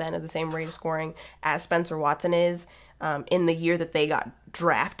 10% of the same rate of scoring as Spencer Watson is in the year that they got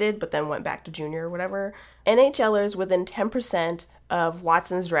drafted but then went back to junior or whatever. NHLers within 10% of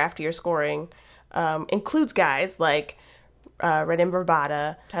Watson's draft year scoring includes guys like Radim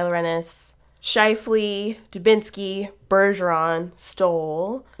Vrbata, Tyler Ennis, Scheifele, Dubinsky, Bergeron,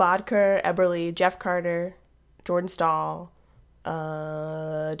 Stoll, Bodker, Eberle, Jeff Carter, Jordan Stahl,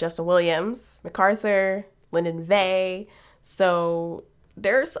 Justin Williams, MacArthur, Lyndon Vay. So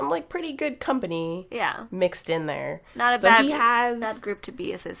there's some like pretty good company mixed in there. Not a bad group to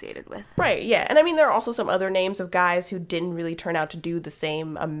be associated with. Right, yeah. And I mean, there are also some other names of guys who didn't really turn out to do the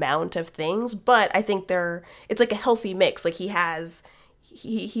same amount of things, but I think it's like a healthy mix. Like he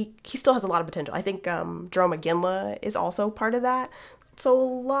still has a lot of potential. I think Jerome McGinley is also part of that. So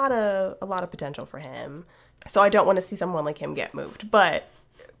a lot of potential for him. So I don't want to see someone like him get moved, but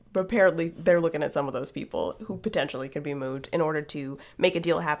apparently they're looking at some of those people who potentially could be moved in order to make a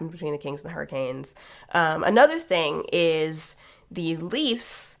deal happen between the Kings and the Hurricanes. Another thing is the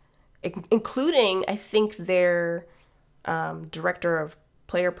Leafs, including, I think, their director of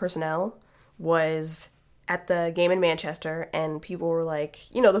player personnel, was at the game in Manchester, and people were like,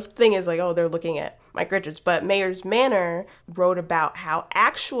 the thing is like, oh, they're looking at Mike Richards, but Mayor's Manor wrote about how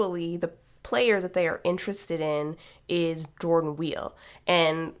actually the player that they are interested in is Jordan Wheel.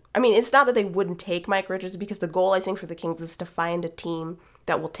 And I mean, it's not that they wouldn't take Mike Richards, because the goal, I think, for the Kings is to find a team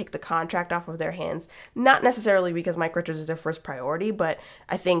that will take the contract off of their hands. Not necessarily because Mike Richards is their first priority, but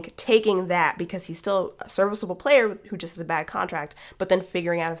I think taking that because he's still a serviceable player who just has a bad contract, but then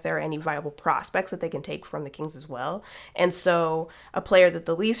figuring out if there are any viable prospects that they can take from the Kings as well. And so a player that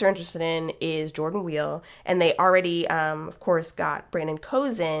the Leafs are interested in is Jordan Wheel, and they already, of course, got Brandon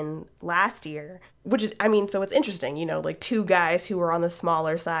Kozin last year, which is, I mean, so it's interesting, like two guys who are on the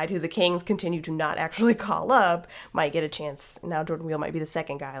smaller side who the Kings continue to not actually call up might get a chance. Now Jordan Wheel might be the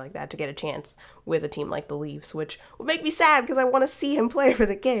second guy like that to get a chance with a team like the Leafs, which would make me sad because I want to see him play for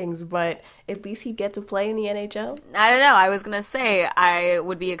the Kings, but at least he'd get to play in the NHL. I don't know. I was going to say I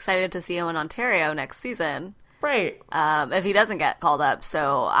would be excited to see him in Ontario next season. Right. If he doesn't get called up,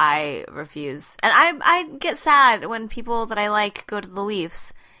 so I refuse. And I get sad when people that I like go to the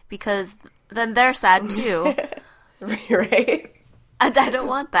Leafs, because then they're sad too. Right? And I don't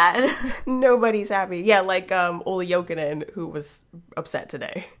want that. Nobody's happy. Yeah, like Ole Jokinen, who was upset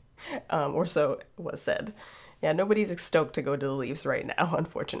today, or so was said. Yeah, nobody's stoked to go to the Leafs right now,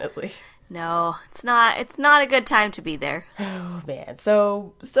 unfortunately. No, it's not. It's not a good time to be there. Oh man.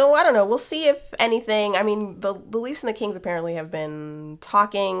 So I don't know. We'll see if anything. I mean, the Leafs and the Kings apparently have been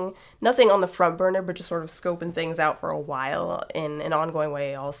talking, nothing on the front burner, but just sort of scoping things out for a while in an ongoing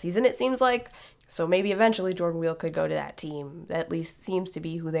way all season, it seems like. So maybe eventually Jordan Wheel could go to that team. That at least seems to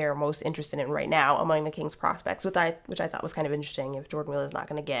be who they are most interested in right now among the Kings prospects, which I thought was kind of interesting if Jordan Wheel is not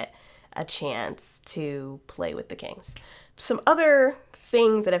going to get a chance to play with the Kings. Some other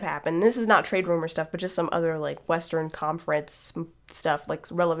things that have happened, this is not trade rumor stuff, but just some other like Western Conference stuff like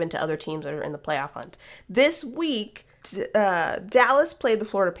relevant to other teams that are in the playoff hunt. This week, Dallas played the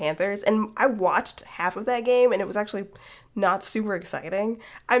Florida Panthers, and I watched half of that game, and it was actually not super exciting.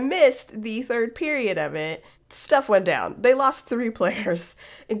 I missed the third period of it. Stuff went down. They lost 3 players,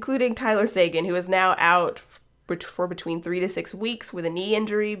 including Tyler Seguin, who is now out for between 3 to 6 weeks with a knee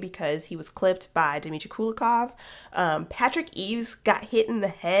injury because he was clipped by Dmitry Kulikov. Patrick Eaves got hit in the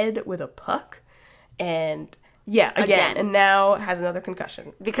head with a puck, and again, and now has another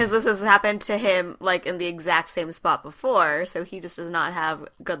concussion. Because this has happened to him like in the exact same spot before, so he just does not have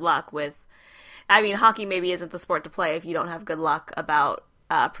good luck with. I mean, hockey maybe isn't the sport to play if you don't have good luck about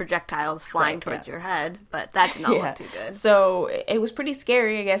projectiles flying towards your head, but that did not look too good. So it was pretty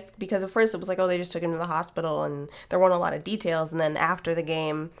scary, I guess, because at first it was like, oh, they just took him to the hospital, and there weren't a lot of details. And then after the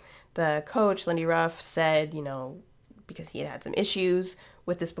game, the coach, Lindy Ruff, said, because he had some issues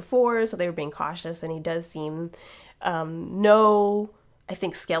with this before, so they were being cautious, and he does seem I I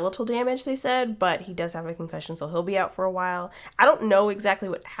think skeletal damage, they said, but he does have a concussion, so he'll be out for a while. I don't know exactly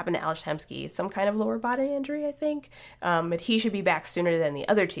what happened to Alex Hemsky. Some kind of lower body injury, I think. But he should be back sooner than the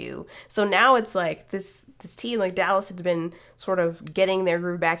other two. So now it's like this team, like Dallas had been sort of getting their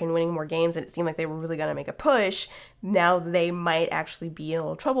groove back and winning more games, and it seemed like they were really going to make a push. Now they might actually be in a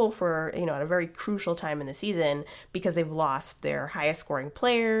little trouble for, at a very crucial time in the season because they've lost their highest scoring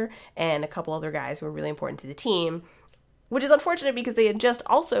player and a couple other guys who are really important to the team. Which is unfortunate because they had just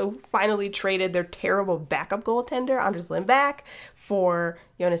also finally traded their terrible backup goaltender, Anders Lindback, for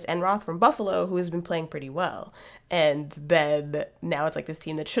Jonas Enroth from Buffalo, who has been playing pretty well. And then now it's like this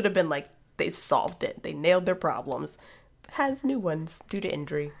team that should have been like, they solved it. They nailed their problems. Has new ones due to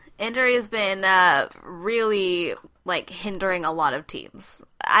injury. Injury has been really hindering a lot of teams.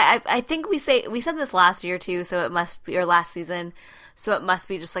 I think we said this last year too, so it must be, or last season, so it must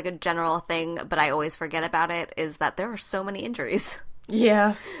be just like a general thing, but I always forget about it, is that there are so many injuries.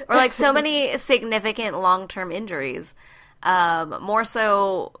 Yeah. Or so many significant long-term injuries. More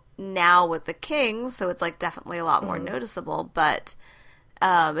so now with the Kings, so it's definitely a lot more noticeable, but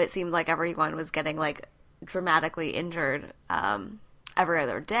it seemed like everyone was getting dramatically injured every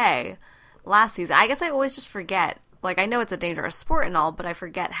other day last season. I guess I always just forget. I know it's a dangerous sport and all, but I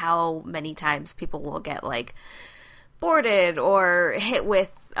forget how many times people will get boarded or hit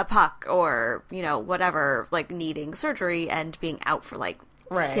with a puck or, whatever, needing surgery and being out for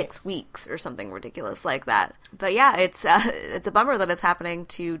 6 weeks or something ridiculous like that. But yeah, it's a bummer that it's happening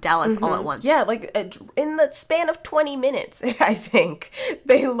to Dallas all at once. Yeah, in the span of 20 minutes, I think,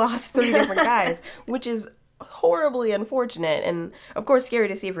 they lost 3 different guys, which is horribly unfortunate and of course scary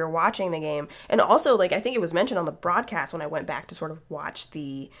to see if you're watching the game. And also I think it was mentioned on the broadcast when I went back to sort of watch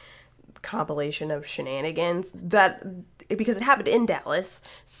the compilation of shenanigans that because it happened in Dallas,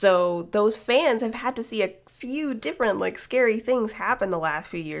 so those fans have had to see a few different scary things happen the last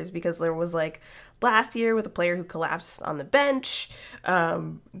few years, because there was last year with a player who collapsed on the bench.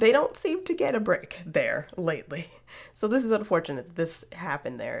 They don't seem to get a break there lately, so this is unfortunate that this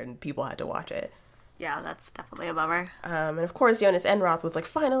happened there and people had to watch it. Yeah, that's definitely a bummer. And of course, Jonas Enroth was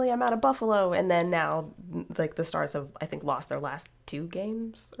finally, I'm out of Buffalo. And then now, the Stars have, I think, lost their last 2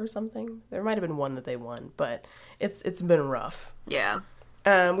 games or something. There might have been 1 that they won, but it's been rough. Yeah.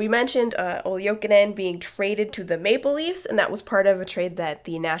 We mentioned Olli Jokinen being traded to the Maple Leafs, and that was part of a trade that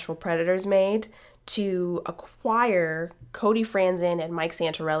the Nashville Predators made to acquire Cody Franzen and Mike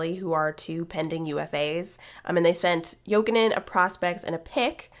Santorelli, who are 2 pending UFAs. And they sent Jokinen a prospect and a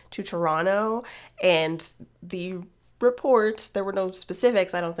pick to Toronto, and the report, there were no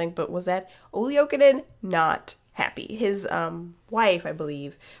specifics, I don't think, but was that Olli Jokinen not happy. His wife, I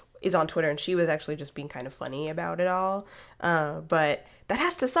believe, is on Twitter, and she was actually just being kind of funny about it all. But that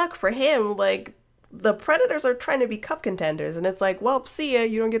has to suck for him. The Predators are trying to be cup contenders, and it's well, see ya,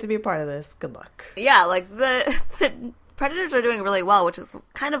 you don't get to be a part of this. Good luck. Yeah, the Predators are doing really well, which is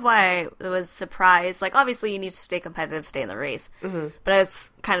kind of why I was surprised. Obviously, you need to stay competitive, stay in the race. Mm-hmm. But I was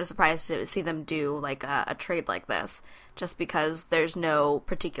kind of surprised to see them do, a trade like this, just because there's no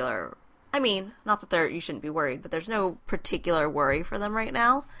particular... I mean, not that you shouldn't be worried, but there's no particular worry for them right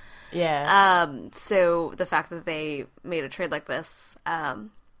now. Yeah. So the fact that they made a trade like this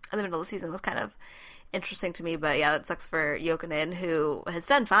in the middle of the season was kind of interesting to me. But yeah, that sucks for Jokinen, who has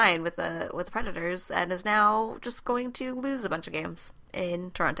done fine with the Predators and is now just going to lose a bunch of games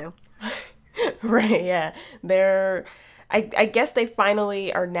in Toronto. Right, yeah. I guess they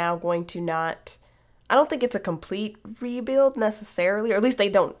finally are now going to not... I don't think it's a complete rebuild necessarily, or at least they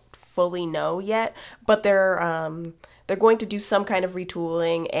don't fully know yet, but they're going to do some kind of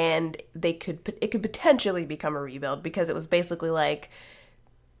retooling, and it could potentially become a rebuild, because it was basically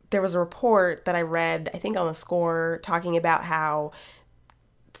there was a report that I read, I think on The Score, talking about how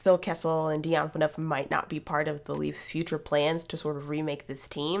Phil Kessel and Dion Phaneuf might not be part of the Leafs' future plans to sort of remake this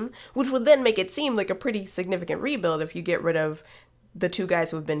team, which would then make it seem like a pretty significant rebuild if you get rid of the 2 guys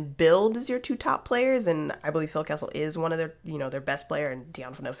who have been billed as your 2 top players, and I believe Phil Kessel is one of their, their best player, and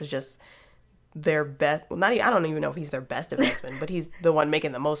Dion Phaneuf is just their best. Well, I don't even know if he's their best defenseman, but he's the one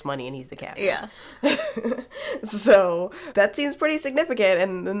making the most money, and he's the captain. Yeah. So that seems pretty significant,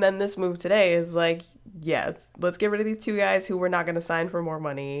 and then this move today is yes, let's get rid of these 2 guys who we're not going to sign for more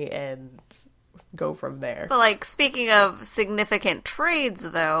money and go from there. But speaking of significant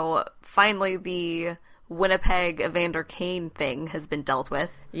trades, though, finally the Winnipeg Evander Kane thing has been dealt with.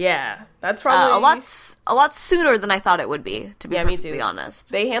 Yeah, that's probably a lot sooner than I thought it would be, to be perfectly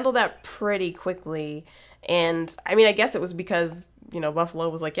honest. They handled that pretty quickly, and I mean, I guess it was because Buffalo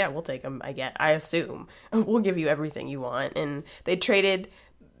was yeah, we'll take him. I assume we'll give you everything you want, and they traded.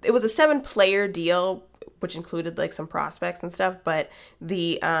 It was a 7-player deal which included like some prospects and stuff, but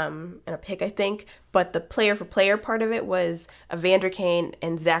the and a pick, I think, but the player for player part of it was Evander Kane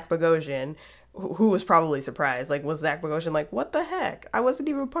and Zach Bogosian, who was probably surprised. Like, was Zach Bogosian like, what the heck? I wasn't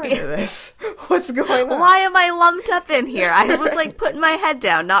even part of this. What's going on? Why am I lumped up in here? I was like putting my head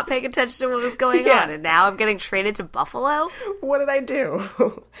down, not paying attention to what was going on, and now I'm getting traded to Buffalo? What did I do?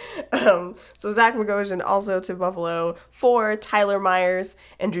 So Zach Bogosian also to Buffalo for Tyler Myers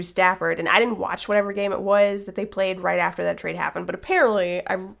and Drew Stafford. And I didn't watch whatever game it was that they played right after that trade happened, but apparently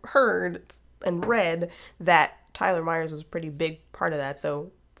I've heard and read that Tyler Myers was a pretty big part of that,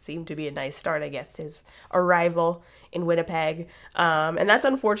 so seemed to be a nice start, I guess, his arrival in Winnipeg. And that's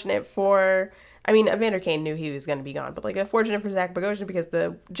unfortunate for, I mean, Evander Kane knew he was going to be gone, but like unfortunate for Zach Bogosian because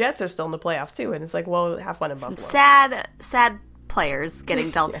the Jets are still in the playoffs too. And it's like, well, have fun in Buffalo. Sad players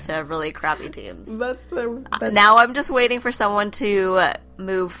getting dealt to really crappy teams. That's Now I'm just waiting for someone to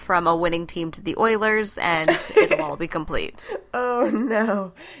move from a winning team to the Oilers and it'll all be complete. Oh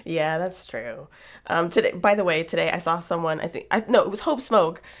no. Yeah, that's true. Today, by the way, I saw someone, it was Hope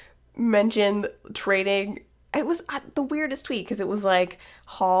Smoke, mentioned trading. It was the weirdest tweet because it was like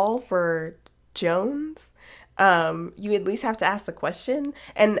Hall for Jones. You at least have to ask the question.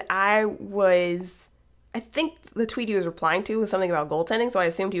 And I think the tweet he was replying to was something about goaltending, so I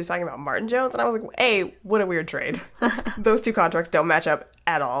assumed he was talking about Martin Jones, and I was like, A, what a weird trade. Those two contracts don't match up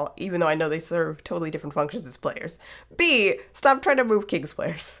at all, even though I know they serve totally different functions as players. B, stop trying to move Kings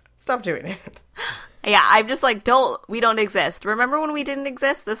players. Stop doing it. Yeah, I'm just like, we don't exist. Remember when we didn't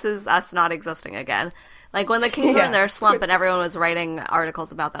exist? This is us not existing again. Like when the Kings were in their slump and everyone was writing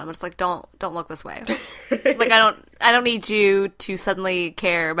articles about them, I'm just like, don't look this way. Like I don't need you to suddenly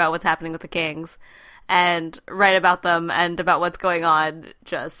care about what's happening with the Kings and write about them and about what's going on.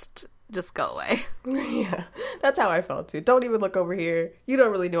 Just go away. Yeah, that's how I felt too. Don't even look over here. You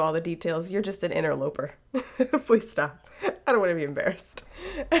don't really know all the details. You're just an interloper. Please stop. I don't want to be embarrassed.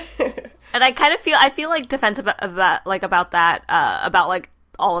 And I feel like defensive about that about like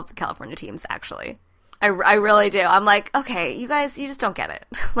all of the California teams actually. I really do. I'm like, okay, you guys, you just don't get it.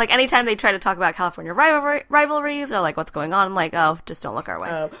 Like anytime they try to talk about California rivalries or like what's going on, I'm like, oh, just don't look our way.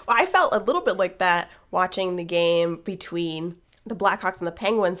 Well, I felt a little bit like that watching the game between the Blackhawks and the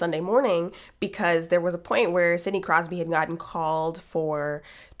Penguins Sunday morning, because there was a point where Sidney Crosby had gotten called for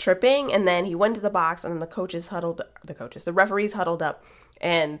tripping, and then he went to the box, and then the referees huddled up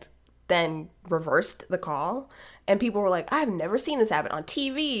and then reversed the call. And people were like, I've never seen this happen on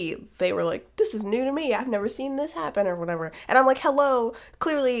TV. They were like, this is new to me. I've never seen this happen or whatever. And I'm like, hello,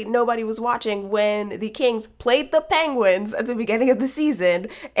 clearly nobody was watching when the Kings played the Penguins at the beginning of the season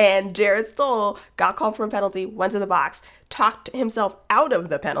and Jarrett Stoll got called for a penalty, went to the box, talked himself out of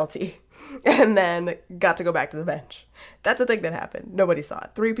the penalty, and then got to go back to the bench. That's a thing that happened. Nobody saw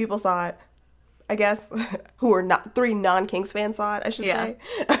it. 3 people saw it, I guess, who are not 3 non-Kings fans saw it, I should say,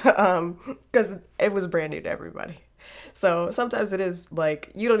 because it was brand new to everybody. So sometimes it is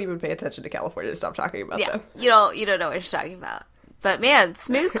like you don't even pay attention to California to stop talking about them. You don't know what you're talking about. But man,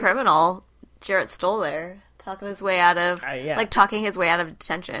 smooth criminal Jarrett Stoll there, talking his way out of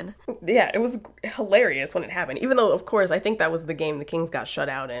detention. Yeah, it was hilarious when it happened. Even though, of course, I think that was the game the Kings got shut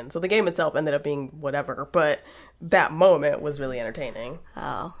out in. So the game itself ended up being whatever, but that moment was really entertaining.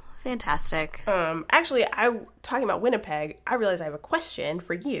 Oh. Fantastic. Actually, talking about Winnipeg, I realized I have a question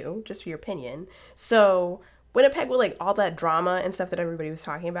for you, just for your opinion. So, Winnipeg, with like all that drama and stuff that everybody was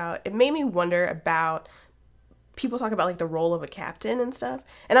talking about, it made me wonder about people talk about like the role of a captain and stuff.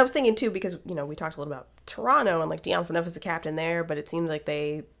 And I was thinking too, because we talked a little about Toronto and like Dion Phaneuf is a captain there, but it seems like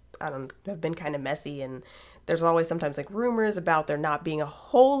they have been kind of messy, and there's always sometimes like rumors about there not being a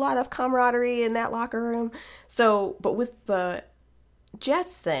whole lot of camaraderie in that locker room. So, but with the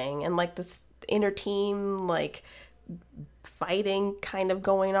Jets thing and like this inner team like fighting kind of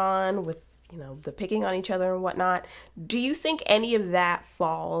going on with the picking on each other and whatnot, do you think any of that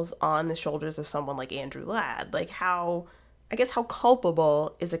falls on the shoulders of someone like Andrew Ladd? Like how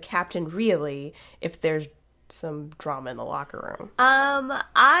culpable is a captain really if there's some drama in the locker room?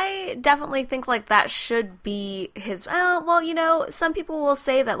 I definitely think like that should be his. Some people will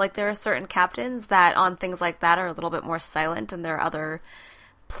say that like there are certain captains that on things like that are a little bit more silent, and there are other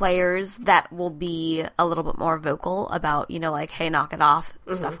players that will be a little bit more vocal about, like, hey, knock it off,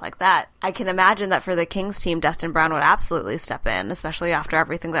 stuff like that. I can imagine that for the Kings team, Dustin Brown would absolutely step in, especially after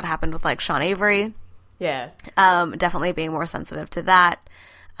everything that happened with like Sean Avery. Yeah. Definitely being more sensitive to that.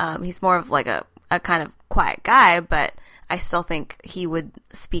 He's more of like a kind of quiet guy, but I still think he would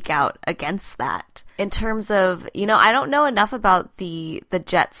speak out against that. In terms of, I don't know enough about the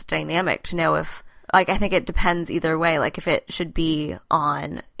Jets dynamic to know if, like, I think it depends either way, like if it should be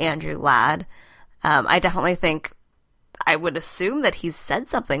on Andrew Ladd I definitely think I would assume that he's said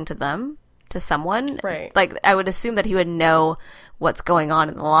something to them, to someone. Right. Like, I would assume that he would know what's going on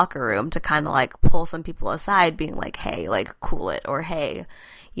in the locker room to kind of, like, pull some people aside, being like, hey, like, cool it, or hey,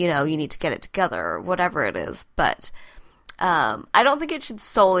 you know, you need to get it together, or whatever it is. But I don't think it should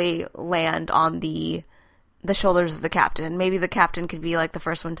solely land on the shoulders of the captain. Maybe the captain could be, like, the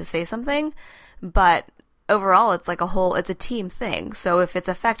first one to say something, but overall, it's like it's a team thing. So if it's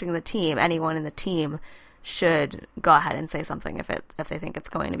affecting the team, anyone in the team should go ahead and say something if they think it's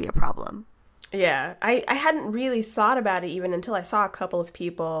going to be a problem. Yeah, I hadn't really thought about it even until I saw a couple of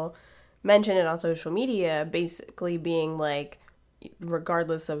people mention it on social media, basically being like,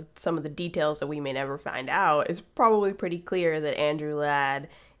 regardless of some of the details that we may never find out, it's probably pretty clear that Andrew Ladd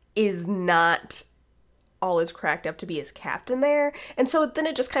is not all is cracked up to be as captain there. And so then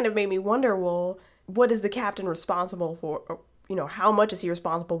it just kind of made me wonder, well, what is the captain responsible for? You know, how much is he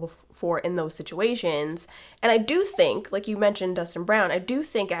responsible for in those situations? And I do think, like you mentioned, Dustin Brown, I do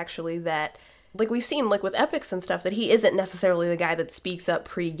think actually that, like we've seen, like with Epics and stuff, that he isn't necessarily the guy that speaks up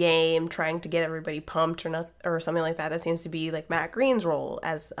pre-game, trying to get everybody pumped or something like that. That seems to be like Matt Green's role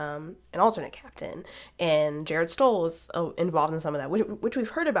as an alternate captain. And Jared Stoll is involved in some of that, which we've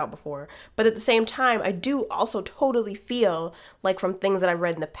heard about before. But at the same time, I do also totally feel like from things that I've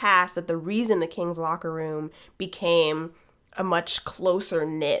read in the past that the reason the Kings locker room became a much closer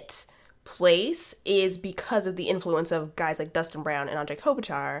knit place is because of the influence of guys like Dustin Brown and Andre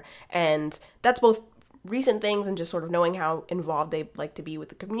Kopitar. And that's both recent things and just sort of knowing how involved they like to be with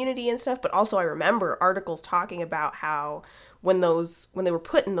the community and stuff. But also I remember articles talking about how when they were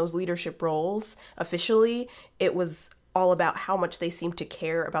put in those leadership roles officially, it was all about how much they seemed to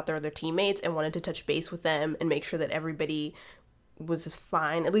care about their other teammates and wanted to touch base with them and make sure that everybody was just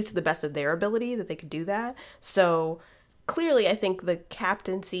fine, at least to the best of their ability, that they could do that. So clearly, I think the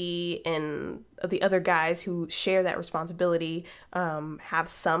captaincy and the other guys who share that responsibility have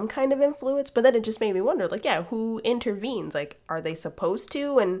some kind of influence. But then it just made me wonder, like, yeah, who intervenes? Like, are they supposed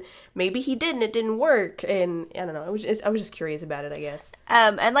to? And maybe he did and it didn't work. And I don't know. I was just curious about it, I guess.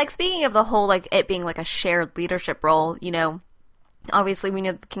 And like, speaking of the whole, like, it being like a shared leadership role, you know, obviously we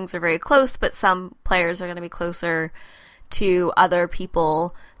know the Kings are very close, but some players are going to be closer to other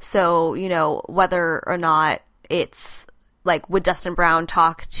people. So, you know, whether or not it's like, would Dustin Brown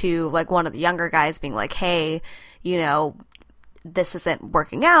talk to, like, one of the younger guys being like, hey, you know, this isn't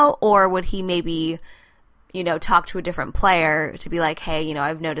working out? Or would he maybe, you know, talk to a different player to be like, hey, you know,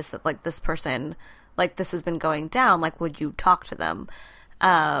 I've noticed that, like, this person, like, this has been going down. Like, would you talk to them?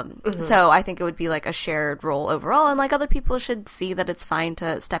 So I think it would be, like, a shared role overall. And, like, other people should see that it's fine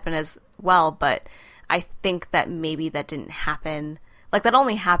to step in as well. But I think that maybe that didn't happen. Like, that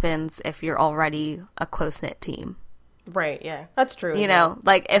only happens if you're already a close-knit team. Right, yeah. That's true. You know,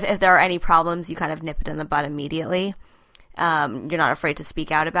 like, if there are any problems, you kind of nip it in the bud immediately. You're not afraid to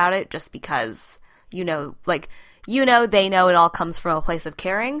speak out about it just because, you know, like, you know, they know it all comes from a place of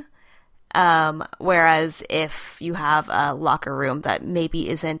caring. Whereas if you have a locker room that maybe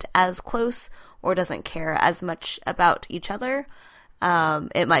isn't as close or doesn't care as much about each other,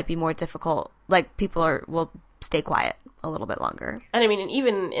 it might be more difficult. Like, people will stay quiet a little bit longer. And I mean, and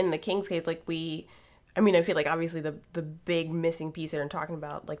even in the Kings case, like, I feel like obviously the big missing piece there in talking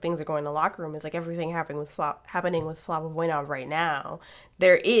about, like, things that go in the locker room is, like, everything happening with Slava Voinov right now.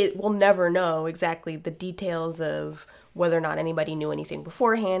 We'll never know exactly the details of whether or not anybody knew anything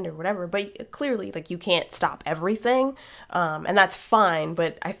beforehand or whatever. But clearly, like, you can't stop everything, and that's fine.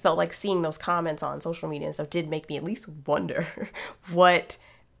 But I felt like seeing those comments on social media and stuff did make me at least wonder what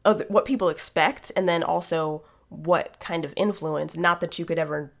people expect, and then also what kind of influence. Not that you could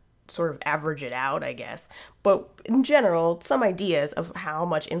ever sort of average it out, I guess, but in general, some ideas of how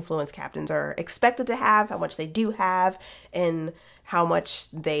much influence captains are expected to have, how much they do have, and how much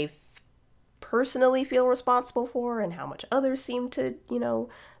they personally feel responsible for, and how much others seem to, you know,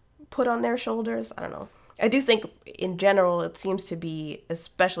 put on their shoulders. I don't know. I do think in general it seems to be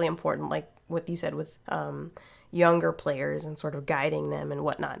especially important, like what you said with younger players and sort of guiding them and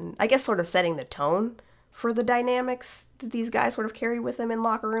whatnot, and I guess sort of setting the tone for the dynamics that these guys sort of carry with them in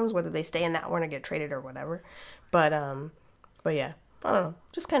locker rooms, whether they stay in that one or get traded or whatever. But yeah, I don't know.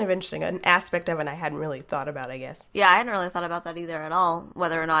 Just kind of interesting. An aspect of it I hadn't really thought about, I guess. Yeah, I hadn't really thought about that either at all.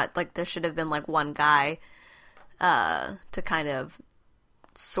 Whether or not, like, there should have been, like, one guy to kind of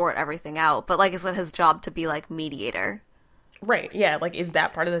sort everything out. But, like, is it his job to be, like, mediator? Right, yeah. Like, is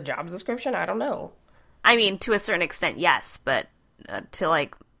that part of the job description? I don't know. I mean, to a certain extent, yes. But to,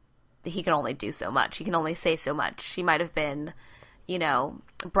 like, he can only do so much. He can only say so much. He might have been, you know,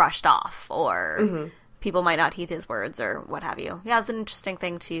 brushed off or people might not heed his words or what have you. Yeah, it's an interesting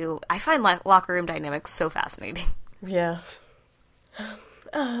thing I find locker room dynamics so fascinating. Yeah.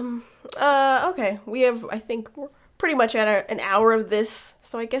 Okay. I think we're pretty much at an hour of this,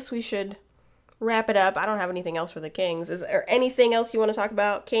 so I guess we should wrap it up. I don't have anything else for the Kings. Is there anything else you want to talk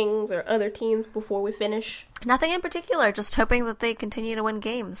about, Kings or other teams, before we finish? Nothing in particular. Just hoping that they continue to win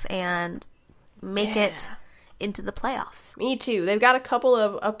games and make it into the playoffs. Me too. They've got a couple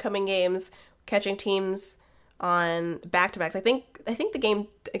of upcoming games, catching teams on back-to-backs. I think the game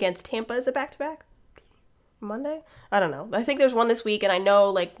against Tampa is a back-to-back Monday. I don't know. I think there's one this week, and I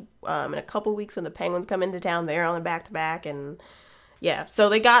know in a couple weeks when the Penguins come into town, they're on a back-to-back, and yeah. So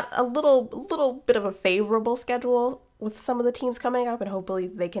they got a little bit of a favorable schedule with some of the teams coming up, and hopefully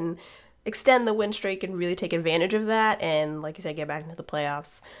they can extend the win streak and really take advantage of that, and like you said, get back into the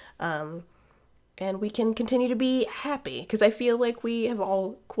playoffs. And we can continue to be happy, because I feel like we have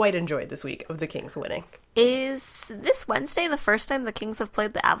all quite enjoyed this week of the Kings winning. Is this Wednesday the first time the Kings have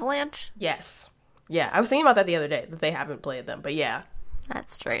played the Avalanche? Yes. Yeah, I was thinking about that the other day, that they haven't played them, but yeah.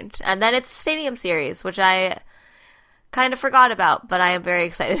 That's strange. And then it's the Stadium Series, which I kind of forgot about, but I am very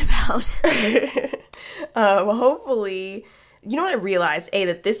excited about. Well, hopefully... You know what I realized?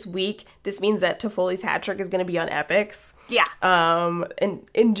 that this week, this means that Toffoli's hat trick is going to be on Epics. Yeah. And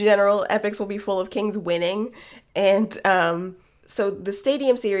in general, Epics will be full of Kings winning. And so the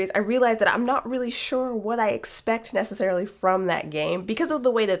Stadium Series, I realized that I'm not really sure what I expect necessarily from that game. Because of the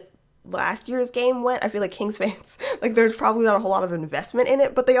way that last year's game went, I feel like Kings fans, there's probably not a whole lot of investment in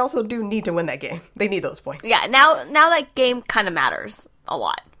it, but they also do need to win that game. They need those points. Yeah, now that game kind of matters a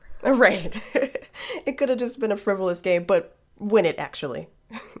lot. Right. It could have just been a frivolous game, but win it, actually.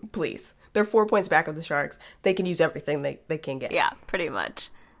 Please. They're 4 points back of the Sharks. They can use everything they can get. Yeah, pretty much.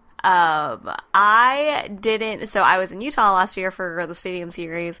 I was in Utah last year for the Stadium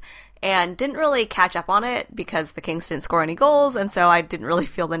Series and didn't really catch up on it because the Kings didn't score any goals, and so I didn't really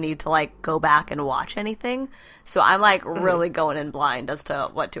feel the need to go back and watch anything. So I'm really going in blind as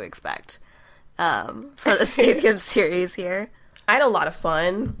to what to expect for the Stadium Series here. I had a lot of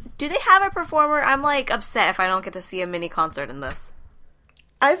fun. Do they have a performer? I'm upset if I don't get to see a mini concert in this.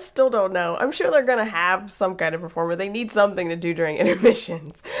 I still don't know. I'm sure they're going to have some kind of performer. They need something to do during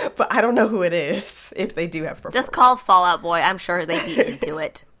intermissions, but I don't know who it is if they do have a performer. Just call Fall Out Boy. I'm sure they'd be into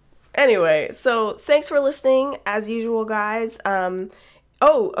it. Anyway, so thanks for listening, as usual, guys. A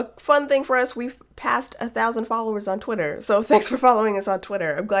fun thing for us, we've passed 1,000 followers on Twitter, so thanks for following us on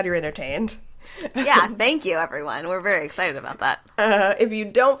Twitter. I'm glad you're entertained. Yeah, thank you, everyone. We're very excited about that. If you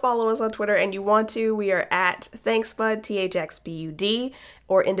don't follow us on Twitter and you want to, we are at ThanksBud, THXBUD,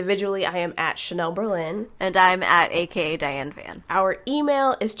 or individually, I am at Chanel Berlin. And I'm at AKA Diane Van. Our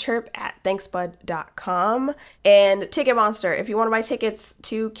email is chirp@thanksbud.com. And Ticket Monster, if you want to buy tickets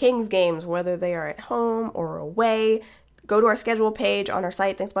to Kings games, whether they are at home or away, go to our schedule page on our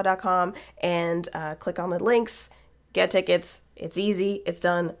site, thanksbud.com, and click on the links. Get tickets. It's easy. It's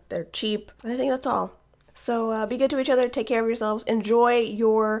done. They're cheap. I think that's all. So be good to each other. Take care of yourselves. Enjoy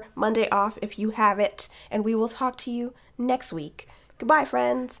your Monday off if you have it. And we will talk to you next week. Goodbye,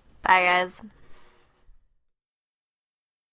 friends. Bye, guys.